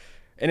 Like,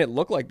 and it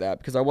looked like that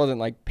because I wasn't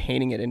like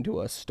painting it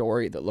into a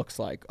story that looks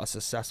like a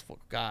successful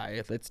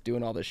guy that's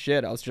doing all this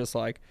shit. I was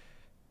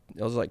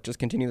like, just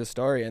continue the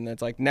story. And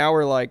it's like, now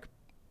we're like,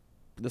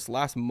 this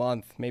last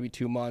month, maybe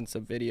 2 months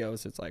of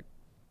videos, it's like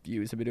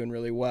views have been doing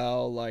really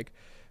well. Like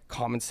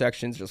comment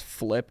sections just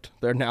flipped.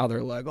 They're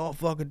like, oh,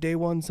 fuck, a day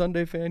one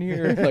Sunday fan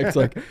here. Like it's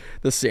like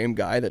the same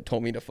guy that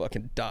told me to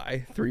fucking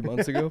die 3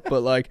 months ago.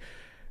 But like,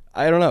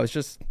 I don't know.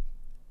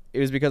 It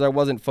was because I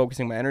wasn't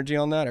focusing my energy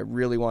on that. I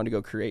really wanted to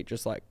go create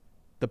just like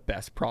the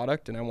best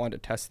product, and I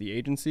wanted to test the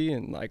agency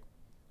and like,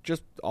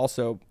 just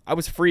also I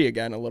was free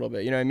again a little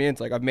bit, you know what I mean?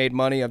 It's like I've made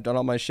money, I've done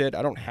all my shit,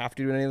 I don't have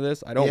to do any of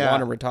this, I don't want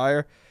to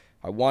retire,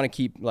 I want to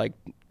keep like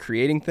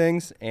creating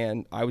things,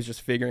 and I was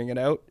just figuring it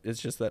out.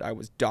 It's just that I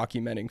was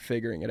documenting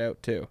figuring it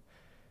out too,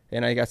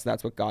 and I guess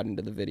that's what got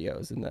into the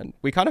videos. And then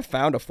we kind of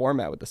found a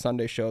format with the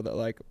Sunday show that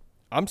like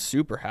I'm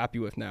super happy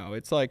with now.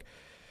 It's like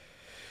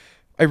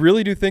I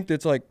really do think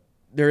that's like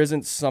there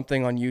isn't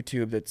something on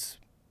YouTube that's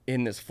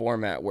in this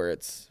format where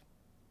it's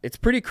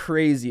pretty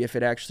crazy if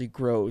it actually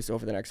grows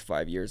over the next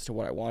 5 years to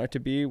what I want it to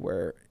be,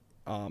 where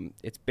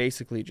it's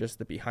basically just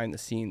the behind the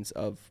scenes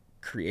of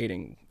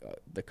creating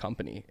the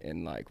company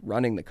and like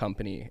running the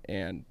company,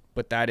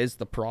 but that is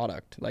the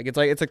product. Like it's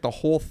like the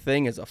whole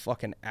thing is a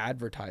fucking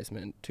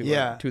advertisement to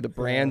the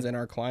brands and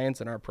our clients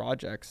and our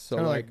projects. So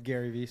Kind of like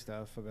Gary Vee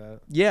stuff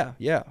about. Yeah,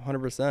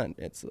 100%.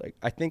 It's like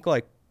I think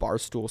like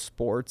Barstool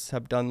Sports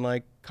have done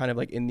like kind of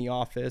like in the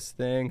office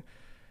thing,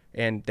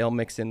 and they'll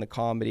mix in the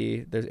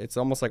comedy. It's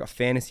almost like a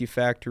Fantasy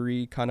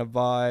Factory kind of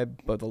vibe,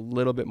 but a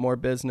little bit more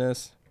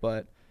business.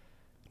 But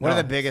What are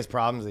the biggest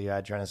problems that you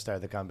had trying to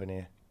start the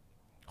company?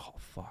 oh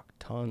fuck,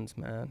 tons,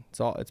 man.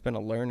 It's been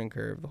a learning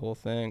curve, the whole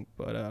thing.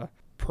 But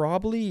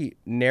probably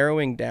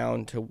narrowing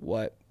down to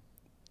what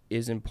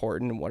is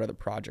important and what are the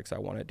projects I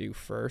want to do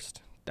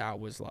first. That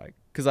was like,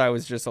 because I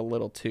was just a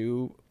little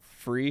too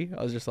free.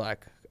 I was just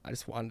like, I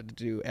just wanted to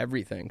do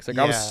everything. Cause like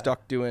I was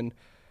stuck doing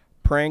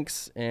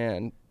pranks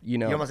and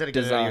you almost had to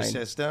get it out of design.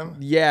 your system.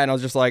 Yeah, and I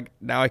was just like,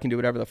 now I can do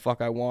whatever the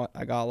fuck I want.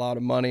 I got a lot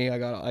of money. I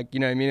got like, you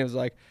know what I mean? It was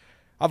like,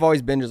 I've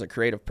always been just a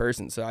creative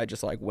person, so I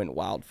just like went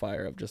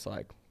wildfire of just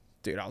like,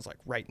 dude, I was like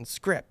writing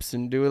scripts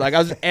and doing like I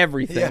was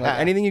everything, like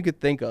anything you could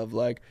think of.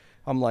 Like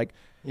I'm like,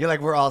 You're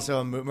like, we're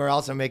also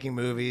making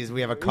movies.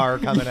 We have a car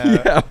coming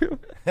out.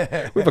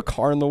 yeah, we have a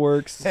car in the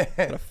works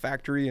at a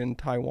factory in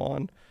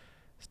Taiwan.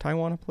 Is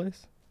Taiwan a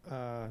place?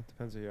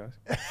 Depends who you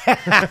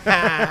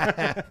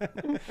ask.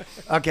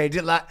 Okay,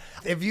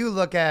 if you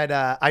look at,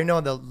 I know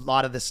a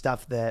lot of the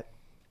stuff that,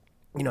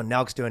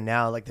 Nelk's doing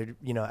now, like they're,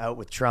 out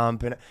with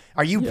Trump. And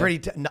are you pretty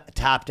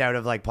tapped out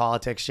of like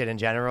politics shit in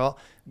general?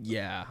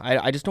 Yeah,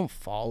 I just don't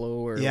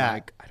follow or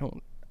like I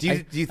don't. Do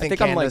you think I'm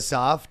Canada's like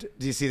soft?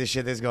 Do you see the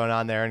shit that's going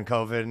on there in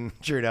COVID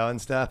and Trudeau and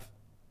stuff?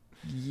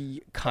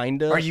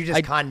 Kind of. Or you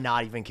just kind of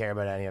not even care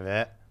about any of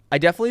it? I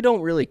definitely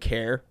don't really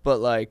care, but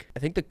like I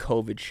think the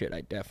COVID shit, I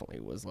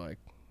definitely was like,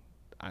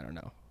 I don't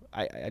know.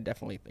 I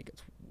definitely think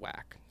it's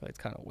whack. It's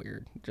kind of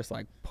weird. Just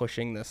like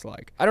pushing this,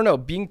 like, I don't know,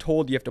 being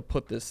told you have to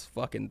put this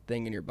fucking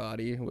thing in your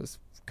body was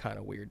kind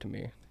of weird to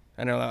me.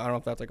 I don't know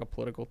if that's like a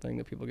political thing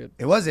that people get.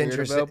 It was weird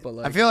interesting. about, but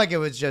like, I feel like it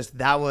was just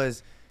that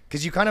was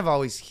because you kind of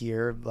always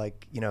hear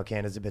like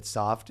Canada's a bit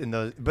soft in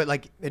those, but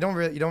like you don't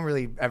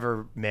really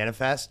ever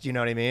manifest. You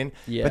know what I mean?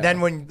 Yeah. But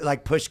then when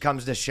like push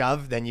comes to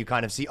shove, then you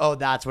kind of see, oh,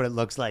 that's what it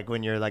looks like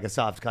when you're like a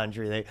soft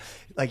country. They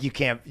like you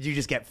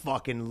just get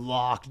fucking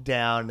locked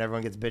down and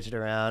everyone gets bitched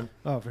around.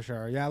 Oh, for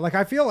sure. Yeah, like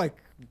I feel like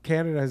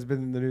Canada has been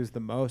in the news the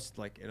most,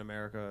 like in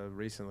America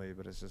recently,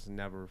 but it's just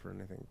never for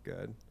anything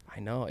good. I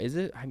know. Is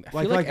it? I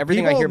Like, feel like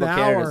everything I hear about now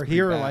Canada is are pretty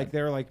here. bad. Like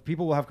they're like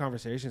people will have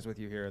conversations with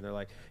you here, and they're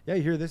like, "Yeah,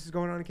 you hear this is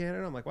going on in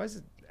Canada?" I'm like, "Why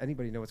does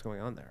anybody know what's going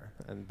on there?"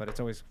 But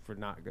it's always for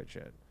not good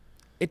shit.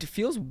 It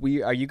feels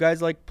weird. Are you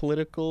guys like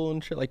political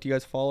and shit? Like, do you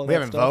guys follow? We that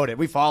haven't stuff? voted.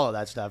 We follow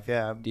that stuff,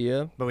 yeah. Do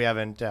you? But we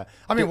haven't.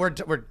 I mean, we're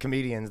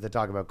comedians that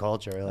talk about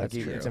culture. Like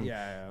That's true. it's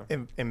Yeah.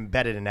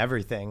 embedded in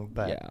everything.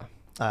 But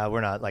Yeah.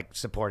 we're not like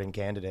supporting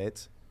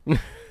candidates.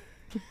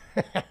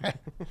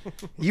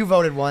 You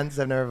voted once.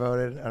 I've never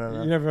voted. I don't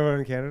know. You never voted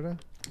in Canada?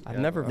 I've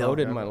never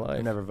voted in my life.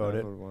 I never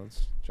voted.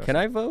 once. Can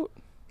I vote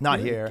Not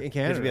Really? here. In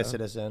You have to be a Canada?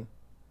 citizen.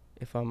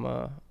 if I'm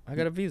I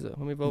got a visa? Let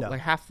me vote No.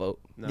 like half vote.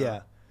 No.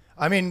 Yeah.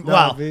 I mean,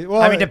 No,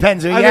 well, I mean,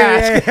 depends who you I mean,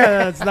 ask.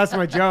 yeah, that's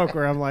my joke.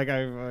 Where I'm like,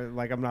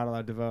 I'm not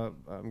allowed to vote.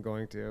 I'm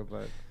going to,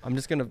 but I'm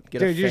just gonna get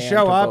dude, a you fan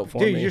show to up. vote for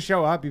Dude, me. you just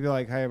show up. You be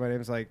like, hey, my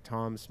name's like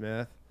Tom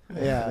Smith.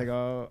 Yeah. And they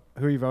go,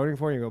 who are you voting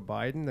for? And you go,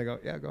 Biden. They go,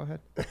 yeah, go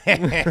ahead.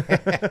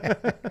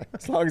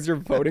 As long as you're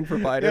voting for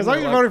Biden. Yeah, as long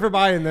as they're you're like, voting for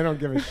Biden, they don't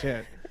give a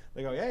shit.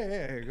 They go,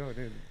 yeah, go,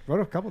 dude. Vote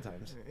a couple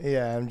times.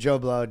 Yeah, I'm Joe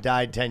Blow.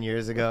 Died 10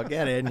 years ago.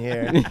 Get in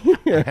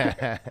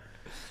here.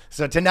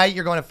 So tonight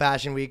you're going to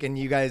Fashion Week, and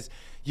you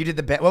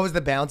did what was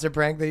the bouncer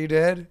prank that you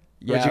did?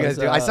 Yeah, What'd you it guys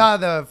was, do? I saw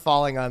the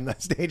falling on the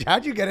stage.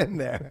 How'd you get in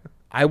there?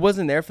 I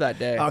wasn't there for that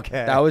day.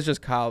 Okay. That was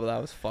just Kyle, but that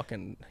was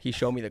fucking. He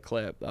showed me the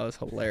clip. That was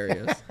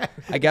hilarious.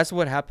 I guess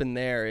what happened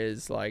there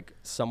is like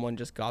someone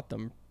just got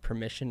them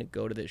permission to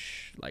go to this.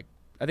 Like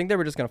I think they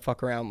were just gonna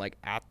fuck around like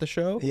at the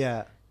show.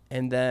 Yeah.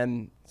 And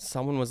then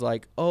someone was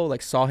like, oh,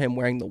 like saw him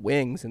wearing the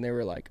wings, and they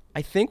were like,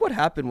 I think what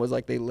happened was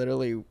like they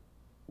literally.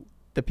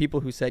 The people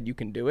who said you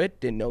can do it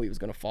didn't know he was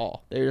gonna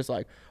fall. They were just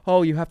like,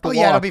 "Oh, you have to." Oh walk.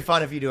 yeah, it'll be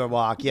fun if you do a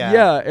walk. Yeah.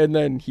 Yeah, and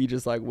then he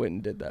just like went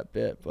and did that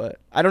bit,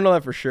 but I don't know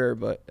that for sure.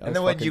 But And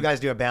then what did you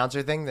guys do a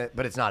bouncer thing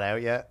but it's not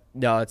out yet?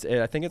 No, I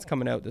think it's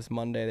coming out this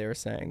Monday. They were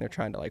saying they're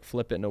trying to like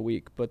flip it in a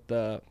week, but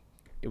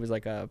it was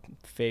like a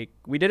fake.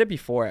 We did it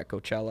before at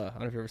Coachella. I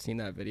don't know if you've ever seen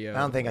that video. I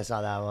don't think I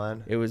saw that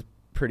one. It was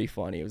pretty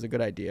funny. It was a good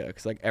idea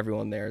because like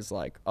everyone there is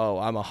like, oh,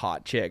 I'm a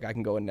hot chick, I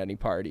can go in any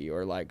party,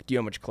 or like, do you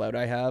know how much clout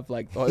I have?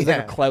 Like, oh, it's like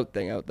Yeah. a clout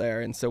thing out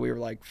there, and so we were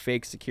like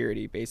fake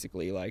security,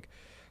 basically like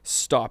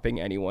stopping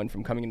anyone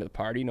from coming into the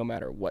party, no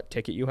matter what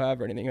ticket you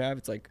have or anything you have.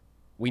 It's like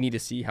we need to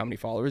see how many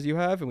followers you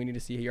have, and we need to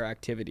see your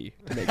activity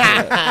to make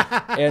sure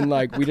that. And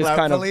like we just Clout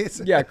kind police?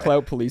 of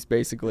clout police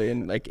basically,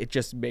 and like it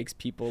just makes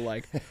people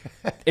like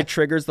it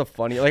triggers the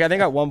funny. Like I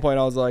think at one point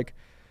I was like,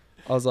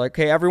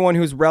 okay, everyone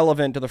who's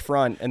relevant to the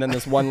front. And then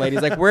this one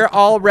lady's like, we're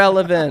all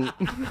relevant.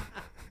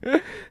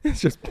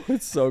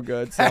 It's so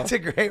good. So, That's a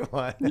great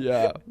one.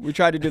 yeah. We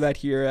tried to do that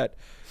here at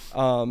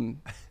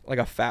like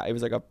it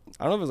was like I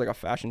don't know if it was like a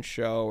fashion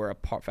show or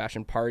a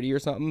fashion party or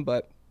something,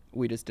 but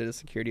we just did a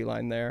security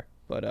line there.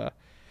 But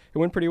it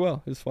went pretty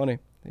well. It was funny.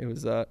 It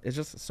was it's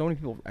just so many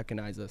people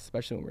recognize us,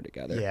 especially when we're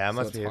together. Yeah, it So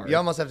must it's be. hard. You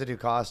almost have to do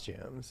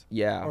costumes.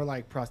 Yeah. Or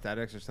like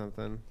prosthetics or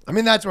something. I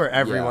mean, that's where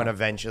everyone Yeah.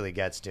 eventually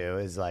gets to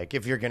is like,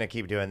 if you're going to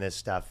keep doing this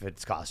stuff,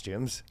 it's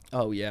costumes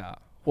Oh yeah.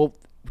 Well,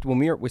 when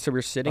we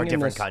were sitting or in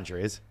different this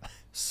countries.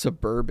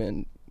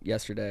 Suburban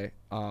yesterday.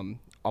 I'm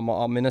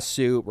in a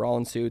suit. We're all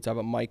in suits. I have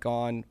a mic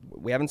on.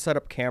 We haven't set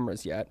up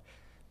cameras yet,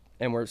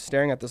 and we're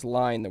staring at this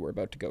line that we're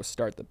about to go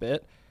start the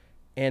bit.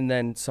 And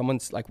then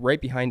someone's like right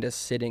behind us,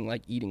 sitting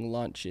like eating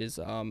lunch. Is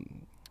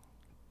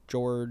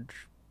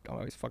George? I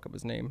always fuck up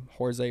his name.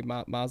 Jorge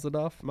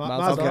Mazadov.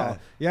 Mazda.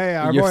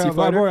 Yeah. Our UFC boy,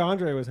 fighter?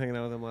 Andre was hanging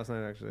out with him last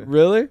night, actually.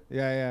 Really?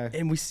 Yeah.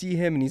 And we see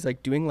him, and he's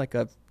like doing like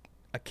a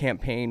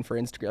campaign for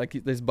Instagram. Like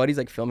his buddy's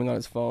like filming on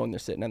his phone. They're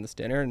sitting on this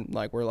dinner, and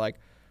like we're like,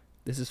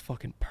 this is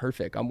fucking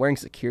perfect. I'm wearing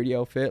security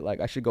outfit. Like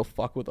I should go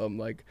fuck with him.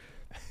 Like,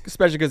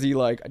 especially because he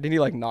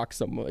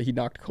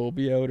knocked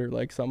Colby out or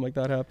like something like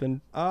that happened.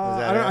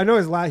 I know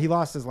he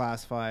lost his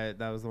last fight.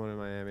 That was the one in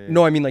Miami.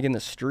 No, I mean like in the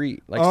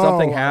street. Like Oh,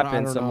 something I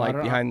happened. don't Some know.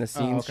 like behind the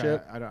scenes okay.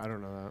 shit. I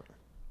don't know that.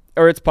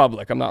 Or it's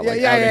public. I'm not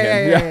like outing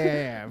him.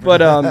 Yeah.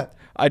 But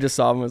I just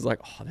saw him and was like,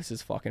 oh, this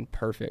is fucking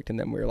perfect. And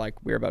then we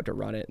were about to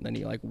run it, and then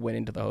he like went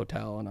into the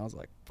hotel, and I was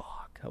like,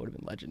 fuck, that would have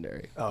been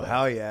legendary. Oh,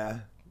 hell yeah.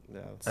 Yeah,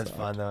 That's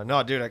fun, though.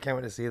 No, dude, I can't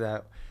wait to see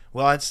that.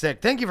 Well, that's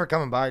sick. Thank you for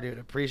coming by, dude.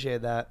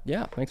 Appreciate that.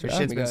 Yeah, thanks for Your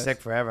having shit's me, been guys. sick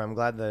forever. I'm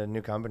glad the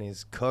new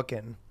company's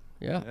cooking.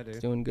 Yeah, Yeah, dude. it's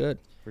doing good.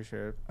 Appreciate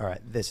it. All right,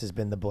 this has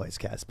been the Boys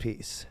Cast.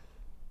 Peace.